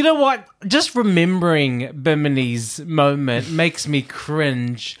wish. You know what? Just remembering Bimini's moment makes me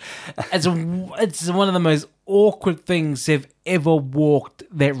cringe. It's one of the most awkward things they've ever walked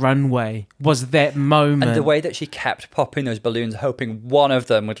that runway, was that moment. And the way that she kept popping those balloons, hoping one of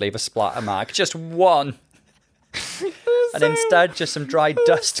them would leave a splatter mark. Just one. And instead, just some dry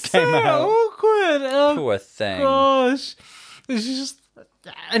dust came out. Awkward. Oh, poor thing. Gosh. She's just...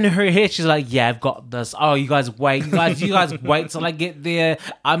 In her head, she's like, "Yeah, I've got this. Oh, you guys wait. You guys wait till I get there.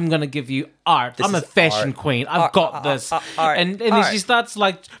 I'm gonna give you art. I'm a fashion queen. I've got this." And then she starts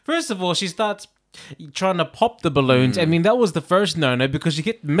like, first of all, she starts trying to pop the balloons. I mean, that was the first no-no because you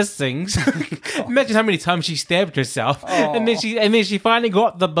get missings. Imagine how many times she stabbed herself, and then she finally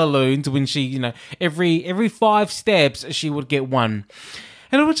got the balloons when she, every 5 stabs she would get one,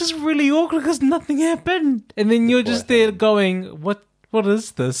 and it was just really awkward because nothing happened, and then you're just there going, what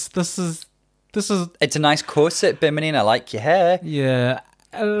is this? This is. It's a nice corset, Bimini, and I like your hair. Yeah.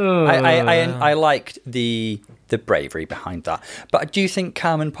 I liked the bravery behind that. But do you think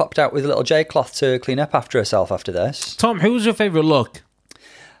Carmen popped out with a little J cloth to clean up after herself after this? Tom, who was your favourite look?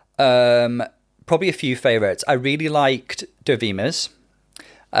 Probably a few favourites. I really liked Dovima's.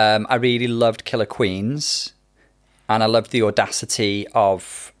 I really loved Killer Queen's. And I loved the audacity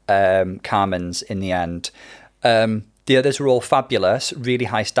of Carmen's in the end. The others were all fabulous, really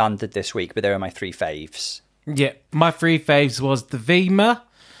high standard this week, but they were my 3 faves. Yeah, my 3 faves was Dovima,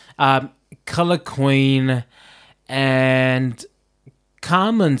 Killer Queen, and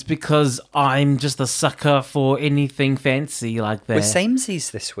Carmen's, because I'm just a sucker for anything fancy like that. We're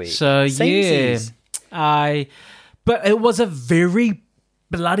samesies this week. So Samesies. yeah, but it was a very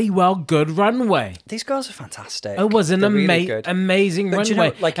bloody well good runway. These girls are fantastic. It was an really good. amazing But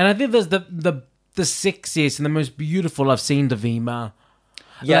runway, and I think there's the sexiest and the most beautiful I've seen Dovima.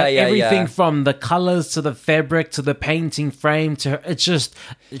 Yeah, everything from the colors to the fabric to the painting frame to her, it's just,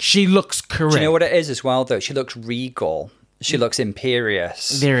 she looks correct. Do you know what it is as well, though? She looks regal. She looks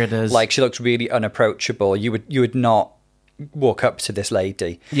imperious. There it is. Like, she looks really unapproachable. You would not walk up to this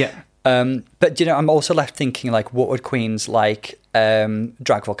lady. Yeah. But, I'm also left thinking, like, what would queens like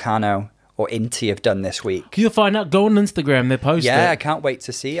Drag Volcano or Inti have done this week? You'll find out. Go on Instagram. They post it. Yeah, I can't wait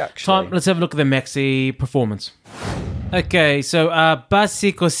to see, actually. Let's have a look at the Maxi performance. Okay, so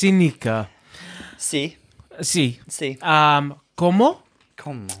Básico Cínica. Sí. Sí. Sí. ¿Cómo?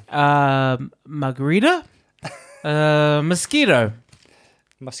 Como? Margarita? Mosquito.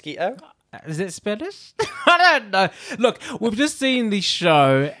 Mosquito? Is it Spanish? I don't know. Look, we've just seen the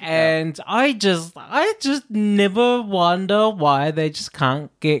show, and I just never wonder why they just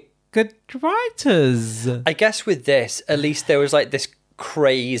can't get good writers. I guess with this, at least there was like this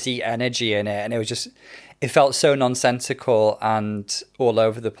crazy energy in it, and it felt so nonsensical and all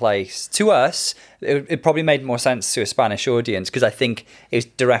over the place. To us, it probably made more sense to a Spanish audience because I think it was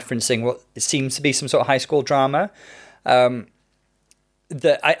referencing what seems to be some sort of high school drama.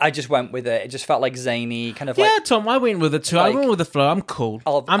 That I just went with it. It just felt like zany, kind of like... Yeah, Tom, I went with it too. Like, I went with the flow. I'm cool.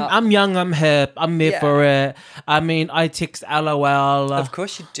 I'm young, I'm hip, I'm there Yeah. for it. I mean, I text LOL. Of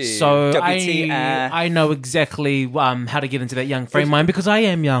course you do. So WTF. I know exactly how to get into that young frame of mind because I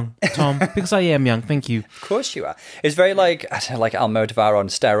am young, Tom. Because I am young. Thank you. Of course you are. It's very like, I don't know, like Almodovar on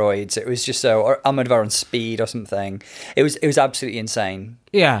steroids. It was just so... Or Almodovar on speed or something. It was absolutely insane.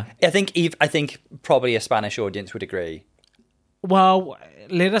 Yeah. I think probably a Spanish audience would agree. Well,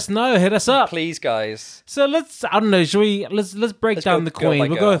 let us know. Hit us up. Please, guys. So let's break down the go queen. by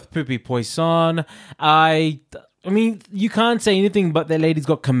We'll girl. go with Poopy Poisson. I mean, you can't say anything but that lady's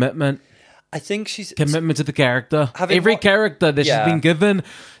got commitment. I think she's... Commitment to the character. Having Every what- character that Yeah. she's been given,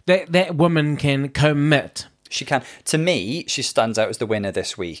 that woman can commit. She can. To me, she stands out as the winner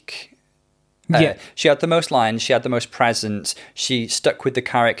this week. Yeah. She had the most lines, she had the most presence, she stuck with the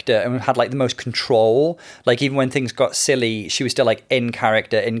character and had like the most control. Like even when things got silly, she was still like in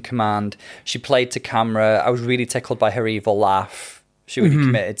character, in command. She played to camera. I was really tickled by her evil laugh. She really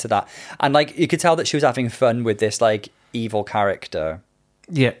committed to that. And like you could tell that she was having fun with this like evil character.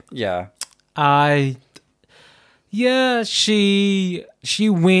 Yeah. Yeah. She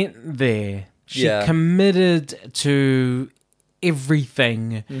went there. She Yeah. committed to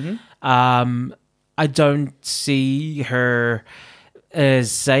everything. I don't see her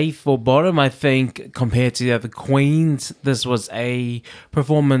as safe or bottom. I think compared to the other queens, this was a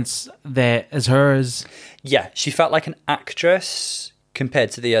performance that is hers. Yeah, she felt like an actress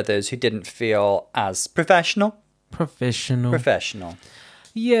compared to the others who didn't feel as professional. Professional.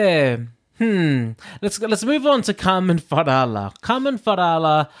 Yeah. Let's move on to Carmen Farala. Carmen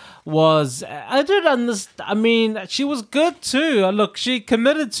Farala was... I don't understand. I mean, she was good too. Look, she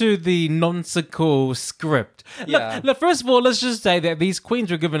committed to the nonsensical script. Yeah. Look, first of all, let's just say that these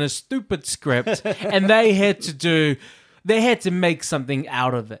queens were given a stupid script and they had to make something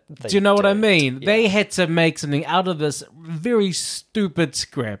out of it. Do you know what I mean? Yeah. They had to make something out of this very stupid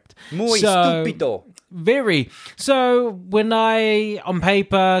script. Muy stupido. Very. So when on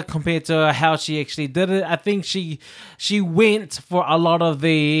paper, compared to how she actually did it, I think she went for a lot of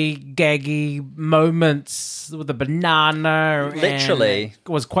the gaggy moments with the banana. Literally. And it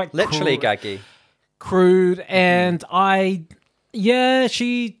was quite Literally gaggy. crude. And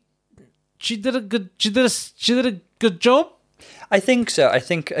she did a good job. I think so. I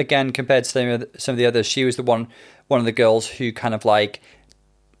think, again, compared to some of the others, she was one of the girls who kind of like,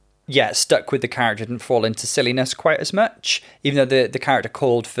 stuck with the character, didn't fall into silliness quite as much, even though the character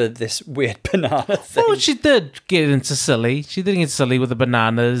called for this weird banana thing. Well, she did get into silly. She did get silly with the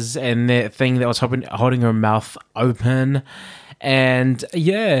bananas and that thing that was holding her mouth open. And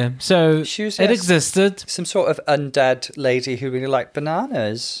so it existed. Some sort of undead lady who really liked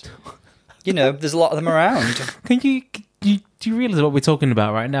bananas. There's a lot of them around. Do you realize what we're talking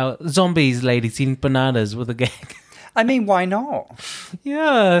about right now? Zombies ladies eating bananas with a gag. I mean, why not?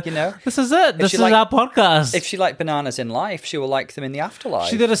 Yeah. This is it. This is our podcast. If she liked bananas in life, she will like them in the afterlife.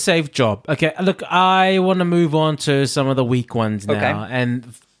 She did a safe job. Okay, look, I want to move on to some of the weak ones now. Okay.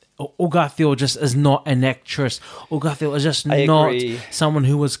 And Ugathiel just is not an actress. Ugathiel is just not someone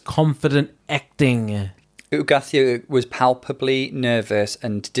who was confident acting. Ugathiel was palpably nervous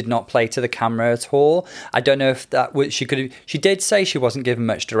and did not play to the camera at all. I don't know if that was... She did say she wasn't given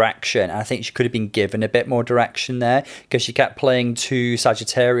much direction. I think she could have been given a bit more direction there because she kept playing to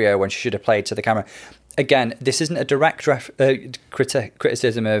Sagittario when she should have played to the camera. Again, this isn't a direct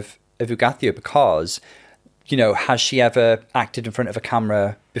criticism of Ugathiel because, has she ever acted in front of a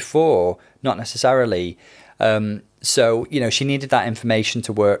camera before? Not necessarily. So, she needed that information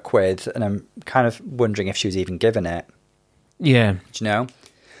to work with, and I'm kind of wondering if she was even given it. Yeah.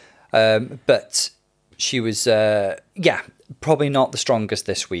 But she was, probably not the strongest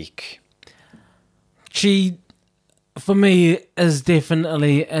this week. She, for me, is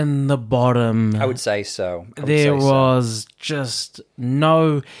definitely in the bottom. I would say so. There was just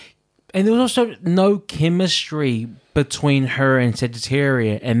no... And there was also no chemistry between her and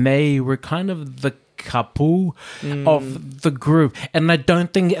Sagittaria, and they were kind of the couple of the group. And I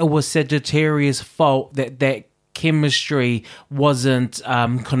don't think it was Sagittaria's fault that chemistry wasn't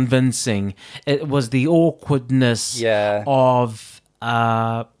convincing. It was the awkwardness of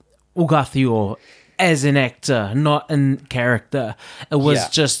Ugathiel as an actor, not in character. It was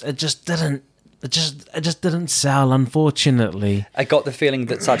it just didn't sell, unfortunately. I got the feeling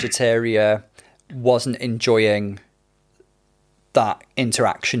that Sagittaria wasn't enjoying that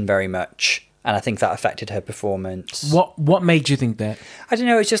interaction very much, and I think that affected her performance. What made you think that? I don't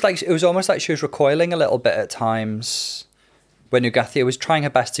know, it's just like, it was almost like she was recoiling a little bit at times when Ugathiel was trying her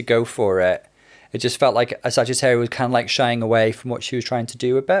best to go for it. It just felt like a Sagittaria was kind of like shying away from what she was trying to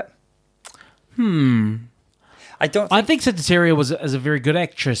do a bit. I think Sagittaria is a very good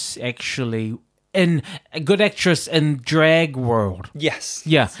actress, actually. A good actress in drag world. Yes.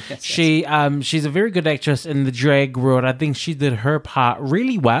 Yeah. She's a very good actress in the drag world. I think she did her part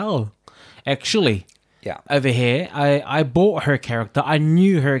really well, actually. Yeah. Over here. I bought her character. I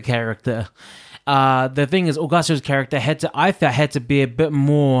knew her character. The thing is, Ugathiel's character had to be a bit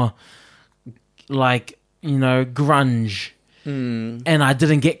more like, grunge. And I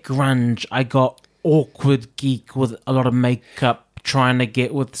didn't get grunge. I got awkward geek with a lot of makeup trying to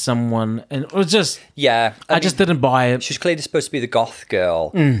get with someone, and it was just I just didn't buy it. She's clearly supposed to be the goth girl,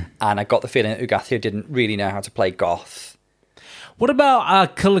 and I got the feeling that Ugathiel didn't really know how to play goth. What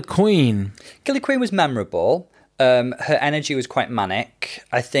about Killer Queen? Killer Queen was memorable. Her energy was quite manic.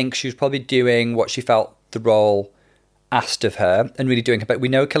 I think she was probably doing what she felt the role asked of her and really doing her, but we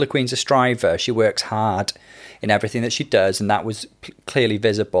know Killer Queen's a striver. She works hard in everything that she does, and that was clearly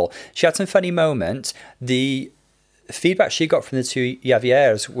visible. She had some funny moments. The feedback she got from the two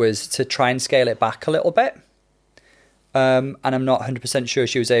Javiers was to try and scale it back a little bit, and I'm not 100% sure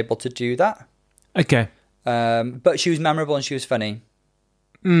she was able to do that. Okay. But she was memorable and she was funny.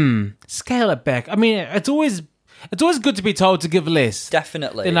 Scale it back. I mean, it's always good to be told to give less.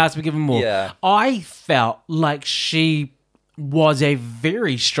 Definitely. Than asked to be given more. Yeah. I felt like she was a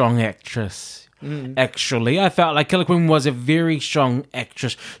very strong actress. Actually, I felt like Killer Queen was a very strong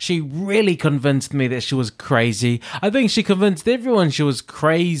actress. She really convinced me that she was crazy. I think she convinced everyone she was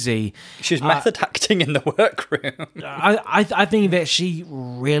crazy. She was method acting in the workroom. I think that she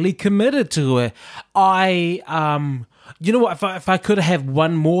really committed to it. You know what? If I could have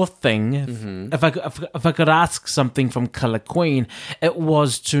one more thing, if I could ask something from Killer Queen, it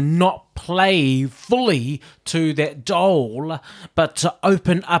was to not play fully to that doll, but to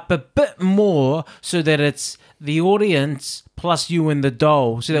open up a bit more so that it's the audience plus you and the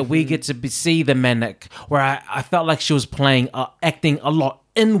doll, so that we get to see the manic. Where I felt like she was acting a lot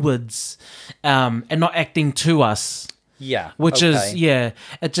inwards, and not acting to us. Yeah. Which is,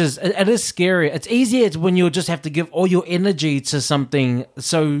 it is scary. It's easier when you just have to give all your energy to something,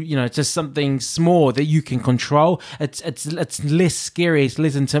 to something small that you can control. It's less scary, it's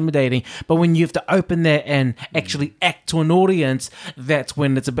less intimidating. But when you have to open that and actually act to an audience, that's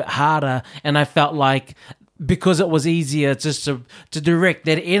when it's a bit harder. And I felt like because it was easier just to direct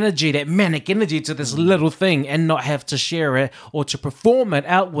that energy, that manic energy to this little thing and not have to share it or to perform it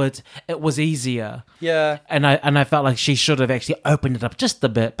outwards, it was easier. Yeah. And I felt like she should have actually opened it up just a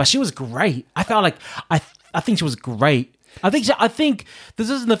bit, but she was great. I felt like I think she was great. I think this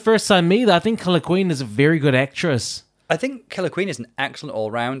isn't the first time either. I think Killer Queen is a very good actress. I think Killer Queen is an excellent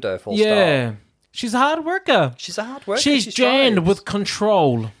all-rounder, full Yeah. stop. She's a hard worker. She's a hard worker. She's Jan strives. with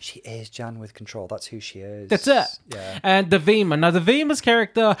control. She is Jan with control. That's who she is. That's it. Yeah. And Davima. Now, Davima's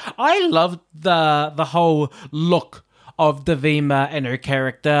character, I loved the whole look of Davima and her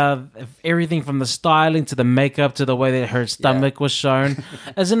character. Everything from the styling to the makeup to the way that her stomach was shown.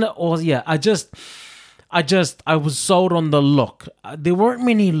 Isn't it all? Yeah, I was sold on the look. There weren't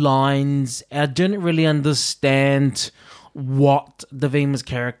many lines. I didn't really understand what Davima's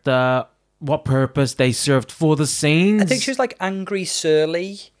character, what purpose they served for the scenes. I think she was like angry,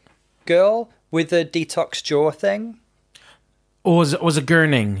 surly girl with the detox jaw thing. Or was it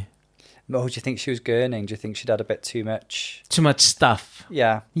gurning? Oh, do you think she was gurning? Do you think she'd had a bit too much? Too much stuff.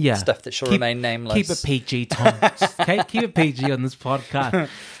 Yeah. Yeah. Stuff that shall remain nameless. Keep it PG, Tom. Okay? Keep it PG on this podcast.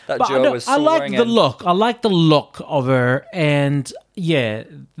 That But jaw was I like soaring the in. look. I like the look of her, and yeah,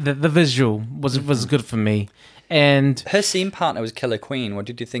 the visual was good for me. And Her scene partner was Killer Queen. What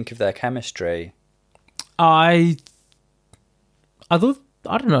did you think of their chemistry? I thought,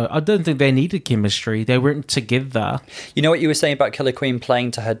 I don't know. I don't think they needed chemistry. They weren't together. You know what you were saying about Killer Queen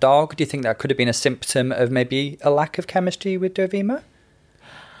playing to her dog? Do you think that could have been a symptom of maybe a lack of chemistry with Dovima?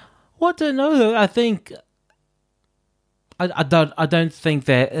 Well, I don't know. Though. I think I don't think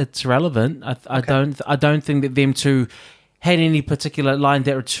that it's relevant. I don't think that them two had any particular line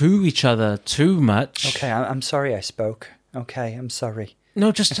that were to each other too much. Okay, I'm sorry I spoke. Okay, I'm sorry.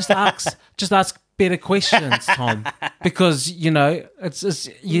 No, just ask better questions, Tom. Because it's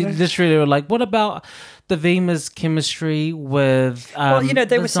you literally were like, what about Davima's chemistry with? Well, they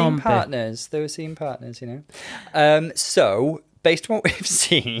the were scene zombie? partners. They were scene partners, So, based on what we've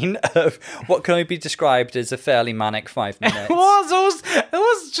seen of what can only be described as a fairly manic 5 minutes. It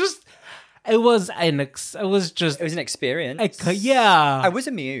was just. It was an experience. Yeah. I was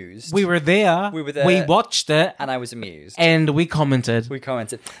amused. We were there. We watched it. And I was amused. And we commented. We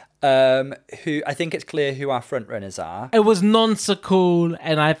commented. Who I think it's clear who our front runners are. It was so cool,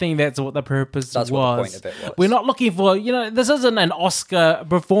 and I think that's what the purpose was. That's what the point of it was. We're not looking for, this isn't an Oscar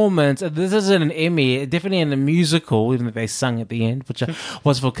performance. This isn't an Emmy. Definitely in a musical, even if they sung at the end, which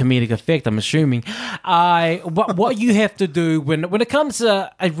was for comedic effect, I'm assuming. What you have to do when it comes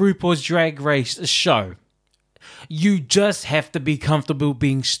to a RuPaul's Drag Race show, you just have to be comfortable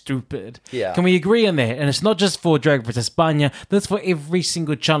being stupid. Yeah. Can we agree on that? And it's not just for Drag Race España. That's for every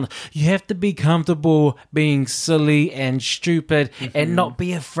single channel. You have to be comfortable being silly and stupid and not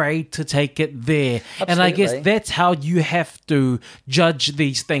be afraid to take it there. Absolutely. And I guess that's how you have to judge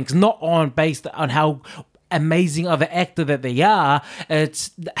these things, not based on how amazing of an actor that they are.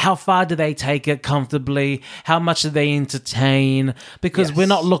 It's how far do they take it comfortably, how much do they entertain, because Yes. we're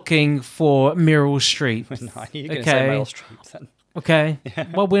not looking for Meryl Streep. No, you're going to say Meryl Streep then. Okay.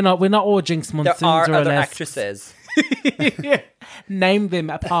 Well, we're not all Jinx Monsoons There are or other Alaska. actresses. Name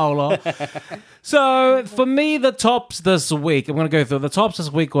them, Paula. So for me, the tops this week, I'm going to go through. The tops this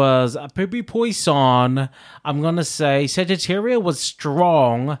week was Phoebe Poisson. I'm going to say Sagittaria was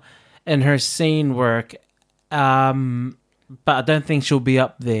strong in her scene work, but I don't think she'll be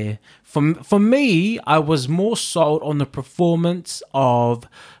up there. For me, I was more sold on the performance of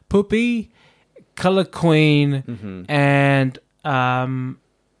Poopy, Color Queen, and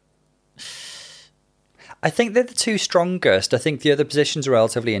I think they're the two strongest. I think the other positions are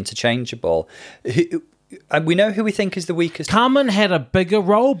relatively interchangeable. We know who we think is the weakest. Carmen had a bigger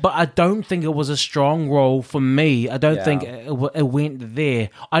role, but I don't think it was a strong role for me. I don't think it went there.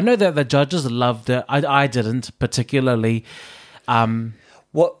 I know that the judges loved it. I didn't particularly.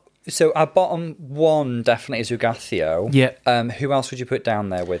 So our bottom one definitely is Ugathio. Yeah. Who else would you put down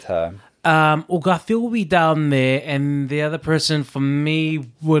there with her? Ugathio will be down there, and the other person for me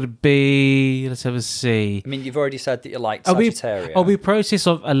would be. Let's have a see. I mean, you've already said that you liked Sagittaria. It'll be process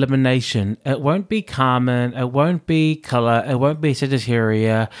of elimination. It won't be Carmen. It won't be Color. It won't be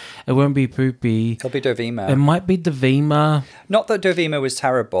Sagittaria. It won't be Poopy. It'll be Dovima. It might be Davima. Not that Dovima was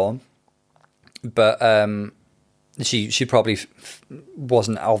terrible, but she probably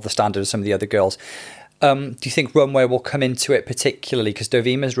wasn't of the standard of some of the other girls. Do you think Runway will come into it particularly? Because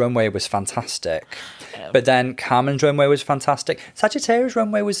Dovima's Runway was fantastic, but then Carmen's Runway was fantastic. Sagittaria's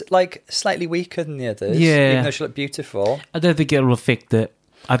Runway was like slightly weaker than the others, Yeah. even though she looked beautiful. I don't think it'll affect it.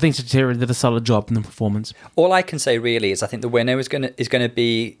 I think Sagittaria did a solid job in the performance. All I can say really is I think the winner is gonna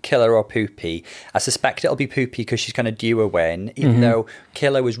be Killer or Poopy. I suspect it'll be Poopy because she's kind of due a win, even though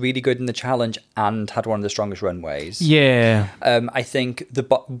Killer was really good in the challenge and had one of the strongest runways. Yeah. I think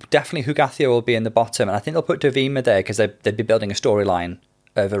definitely Hugathia will be in the bottom, and I think they'll put Davima there because they'd be building a storyline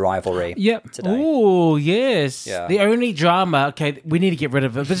of a rivalry. Yep. Today. Oh, yes. Yeah. The only drama. Okay, we need to get rid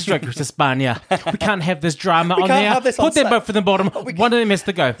of it. This is Drag Race España. We can't have this drama on can't there. have this on Put them set. both in the bottom. One of them has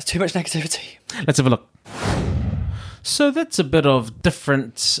to go. There's too much negativity. Let's have a look. So that's a bit of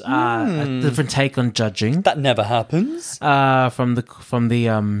different, a different take on judging That never happens. from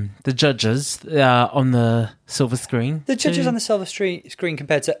the judges on the silver screen. The judges on the silver screen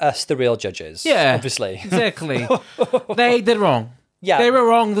compared to us, the real judges. Yeah, Obviously. exactly. They did wrong. Yeah. They were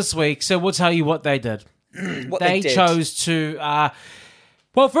wrong this week. So we'll tell you what they did. What They did. chose to.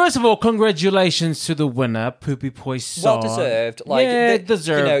 Well, first of all, congratulations to the winner, Poopy Poisson. Well deserved.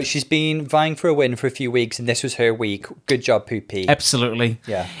 Deserved. You know, she's been vying for a win for a few weeks, and this was her week. Good job, Poopy. Absolutely.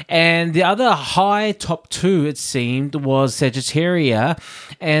 Yeah. And the other high top two, it seemed, was Sagittaria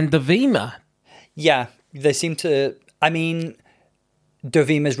and Davima. Yeah, they seem to. I mean,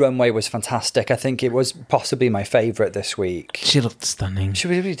 Davima's runway was fantastic. I think it was possibly my favourite this week. She looked stunning. She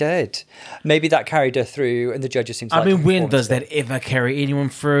really did. Maybe that carried her through, and the judges seem to. I mean, when does that ever carry anyone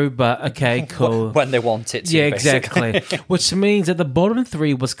through? But okay, cool. When they want it to. Yeah, basically. exactly. Which means that the bottom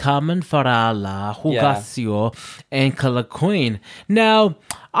three was Carmen Farala, Hugacio, and Killer Queen. Now,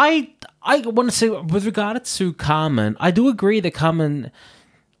 I want to say, with regard to Carmen, I do agree that Carmen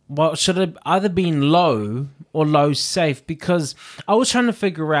should have either been low or low safe, because I was trying to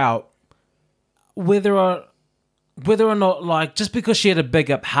figure out whether or not, like, just because she had a big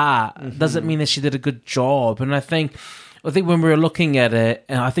up heart doesn't mean that she did a good job. And I think when we were looking at it,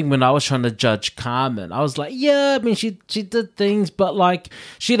 and I think when I was trying to judge Carmen, I was like, yeah, I mean, she did things, but like,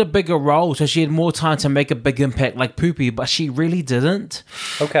 she had a bigger role, so she had more time to make a big impact like Poopy, but she really didn't.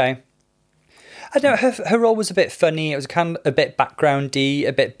 Okay. I don't know, her role was a bit funny. It was kind of a bit backgroundy,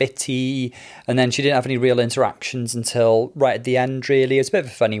 a bit bitty, and then she didn't have any real interactions until right at the end, really. It's a bit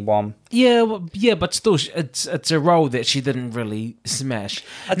of a funny one. Yeah, but still, it's a role that she didn't really smash.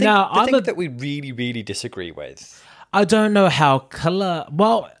 I think the thing that we really, really disagree with. I don't know how Killer...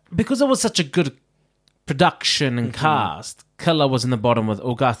 Well, because it was such a good production and cast, Killer was in the bottom with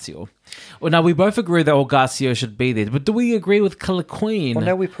Hugacio. Well, now, we both agree that Hugacio should be there, but do we agree with Killer Queen? Well,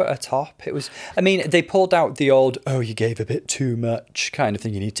 no, we put her top. It was... I mean, they pulled out the old, oh, you gave a bit too much kind of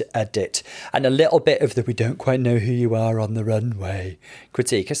thing, you need to edit, and a little bit of the we don't quite know who you are on the runway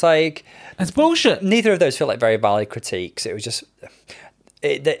critique. It's like... That's bullshit. Neither of those feel like very valid critiques. It was just...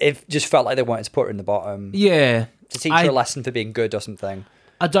 It just felt like they wanted to put her in the bottom. Yeah. To teach her a lesson for being good or something.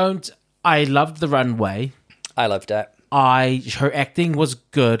 I loved the runway. I loved it. Her acting was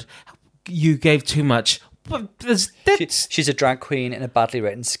good. You gave too much. But She's a drag queen in a badly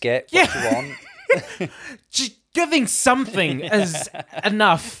written skit. What do you want? Giving something is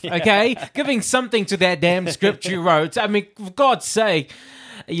enough, okay? Giving something to that damn script you wrote. I mean, for God's sake.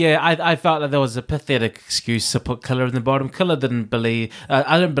 Yeah, I felt that there was a pathetic excuse to put Killer in the bottom. Killer didn't believe...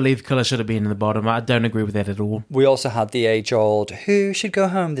 I don't believe Killer should have been in the bottom. I don't agree with that at all. We also had the age-old, who should go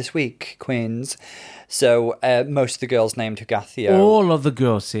home this week, queens? So most of the girls named Hugacio. All of the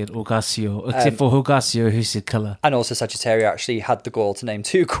girls said Hugacio, except for Hugacio, who said Killer. And also Sagittaria actually had the gall to name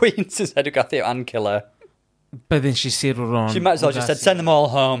two queens instead of Hugacio and Killer. But then she settled on... She might as well just said, send them all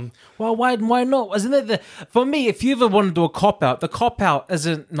home. Well, why not? Isn't it for me, if you ever want to do a cop-out, the cop-out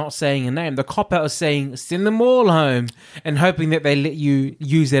isn't not saying a name. The cop-out is saying, send them all home, and hoping that they let you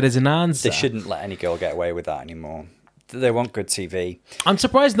use that as an answer. They shouldn't let any girl get away with that anymore. They want good TV. I'm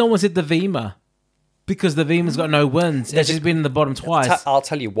surprised no one said Davima, because Davima's got no wins, and she's been in the bottom twice. I'll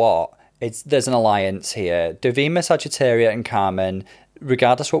tell you what, there's an alliance here. Davima, Sagittaria, and Carmen...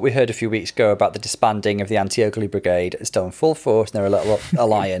 Regardless what we heard a few weeks ago about the disbanding of the Anti-Ugly Brigade, is still in full force, and they're a little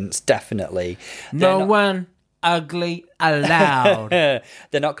alliance, definitely. No one ugly allowed. They're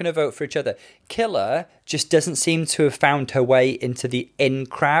not going to vote for each other. Killer just doesn't seem to have found her way into the in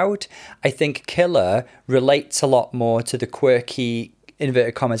crowd. I think Killer relates a lot more to the quirky,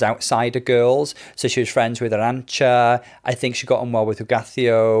 inverted commas, outsider girls. So she was friends with Arancha. I think she got on well with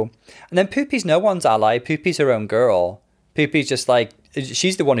Hugacio. And then Poopy's no one's ally. Poopy's her own girl. Poopy's just like...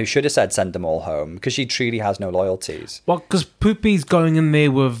 She's the one who should have said send them all home, because she truly has no loyalties. Well, because Poopy's going in there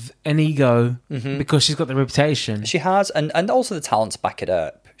with an ego because she's got the reputation. She has, and also the talents back it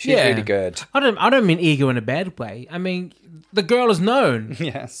up. She's really good. I don't mean ego in a bad way. I mean, the girl is known.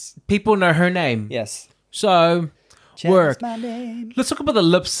 Yes. People know her name. Yes. So, work. My name. Let's talk about the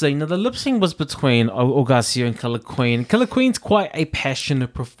lip sync. Now, the lip sync was between Ocasio and Killer Queen. Killer Queen's quite a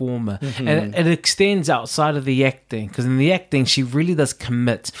passionate performer, and it extends outside of the acting, because in the acting, she really does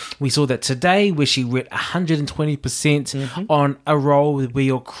commit. We saw that today, where she went 120% on a role where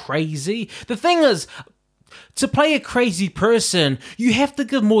you're crazy. The thing is, to play a crazy person, you have to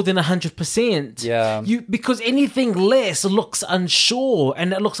give more than 100%. Yeah. Because anything less looks unsure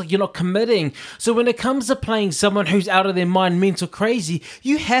and it looks like you're not committing. So when it comes to playing someone who's out of their mind, mental crazy,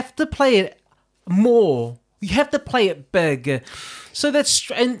 you have to play it more. You have to play it big. So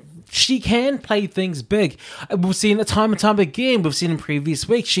and she can play things big. We've seen it time and time again. We've seen in previous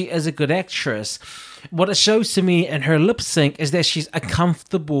weeks, she is a good actress. What it shows to me in her lip sync is that she's a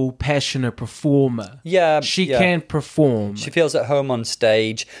comfortable, passionate performer. Yeah. She can perform. She feels at home on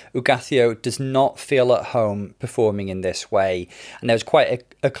stage. Ugacio does not feel at home performing in this way. And there's quite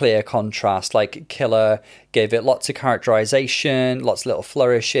a clear contrast. Like, Killer gave it lots of characterization, lots of little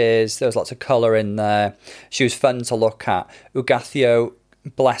flourishes. There was lots of colour in there. She was fun to look at. Ugacio,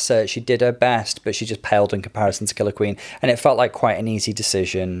 bless her, she did her best, but she just paled in comparison to Killer Queen. And it felt like quite an easy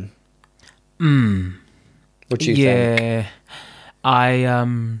decision. What do you think?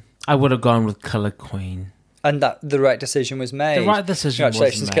 I would have gone with Killer Queen. And that the right decision was made. The right decision was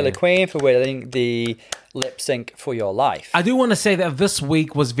Congratulations, made. Killer Queen, for winning the lip sync for your life. I do want to say that this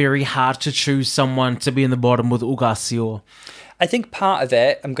week was very hard to choose someone to be in the bottom with Ocasio. I think part of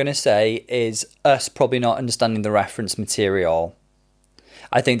it, I'm going to say, is us probably not understanding the reference material.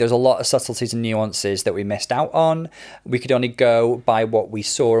 I think there's a lot of subtleties and nuances that we missed out on. We could only go by what we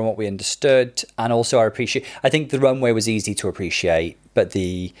saw and what we understood. And also I think the runway was easy to appreciate, but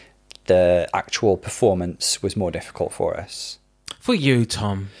the actual performance was more difficult for us. For you,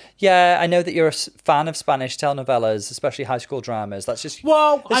 Tom. Yeah, I know that you're a fan of Spanish telenovelas, especially high school dramas. That's just,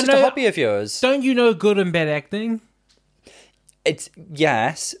 Well, it's I just know. a hobby of yours. Don't you know good and bad acting? It's,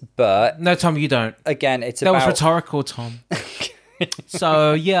 yes, but No, Tom, you don't. again, it's That about... was rhetorical, Tom.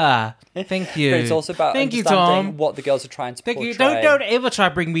 So, yeah. Thank you. But it's also about Thank you, understanding Tom. what the girls are trying to Thank portray. you. Don't ever try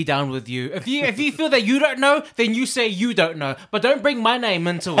to bring me down with you. If you feel that you don't know, then you say you don't know. But don't bring my name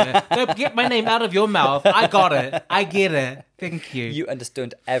into it. Don't get my name out of your mouth. I got it. I get it. Thank you. You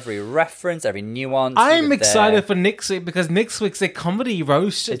understood every reference, every nuance. I'm You were excited there. for next week because next week's a comedy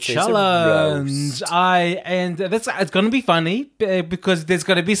roast It is a challenge. roast. It's going to be funny because there's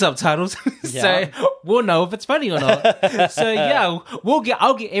going to be subtitles, Yeah. so we'll know if it's funny or not. So yeah,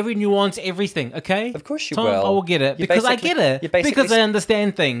 I'll get every nuance, everything. Okay, Of course you Tom, will. I will get it You're because I basically- get it you're basically- because I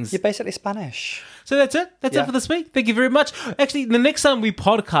understand things. You're basically Spanish. So that's it. That's Yeah. it for this week. Thank you very much. Actually, the next time we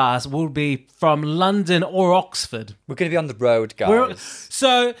podcast will be from London or Oxford. We're going to be on the road, guys.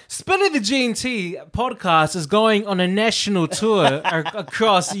 So, Spinning the G&T podcast is going on a national tour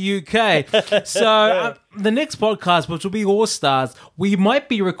across the UK. So, the next podcast, which will be All Stars, we might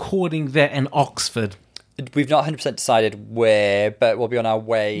be recording that in Oxford. We've not 100% decided where, but we'll be on our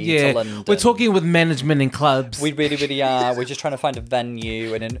way to London. We're talking with management and clubs. We really, really are. We're just trying to find a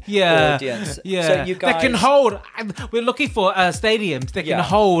venue and an audience. Yeah, So you guys... that can hold. We're looking for stadiums that can Yeah.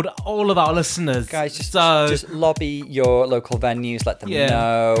 hold all of our listeners. Guys, just lobby your local venues, let them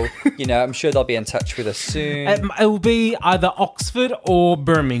know. You know, I'm sure they'll be in touch with us soon. It will be either Oxford or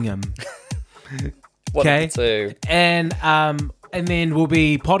Birmingham. One okay. of the two. And then we'll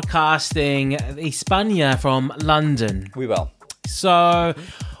be podcasting España from London. We will. So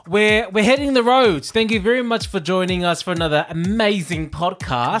we're hitting the roads. Thank you very much for joining us for another amazing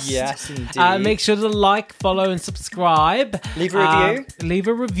podcast. Yes, indeed. Make sure to like, follow, and subscribe. Leave a review. Leave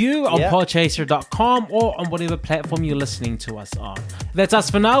a review on podchaser.com or on whatever platform you're listening to us on. That's us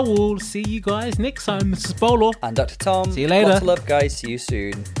for now. We'll see you guys next time. This is Bolo. And Dr. Tom. See you later. Lots of love, guys. See you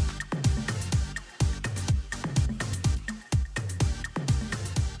soon.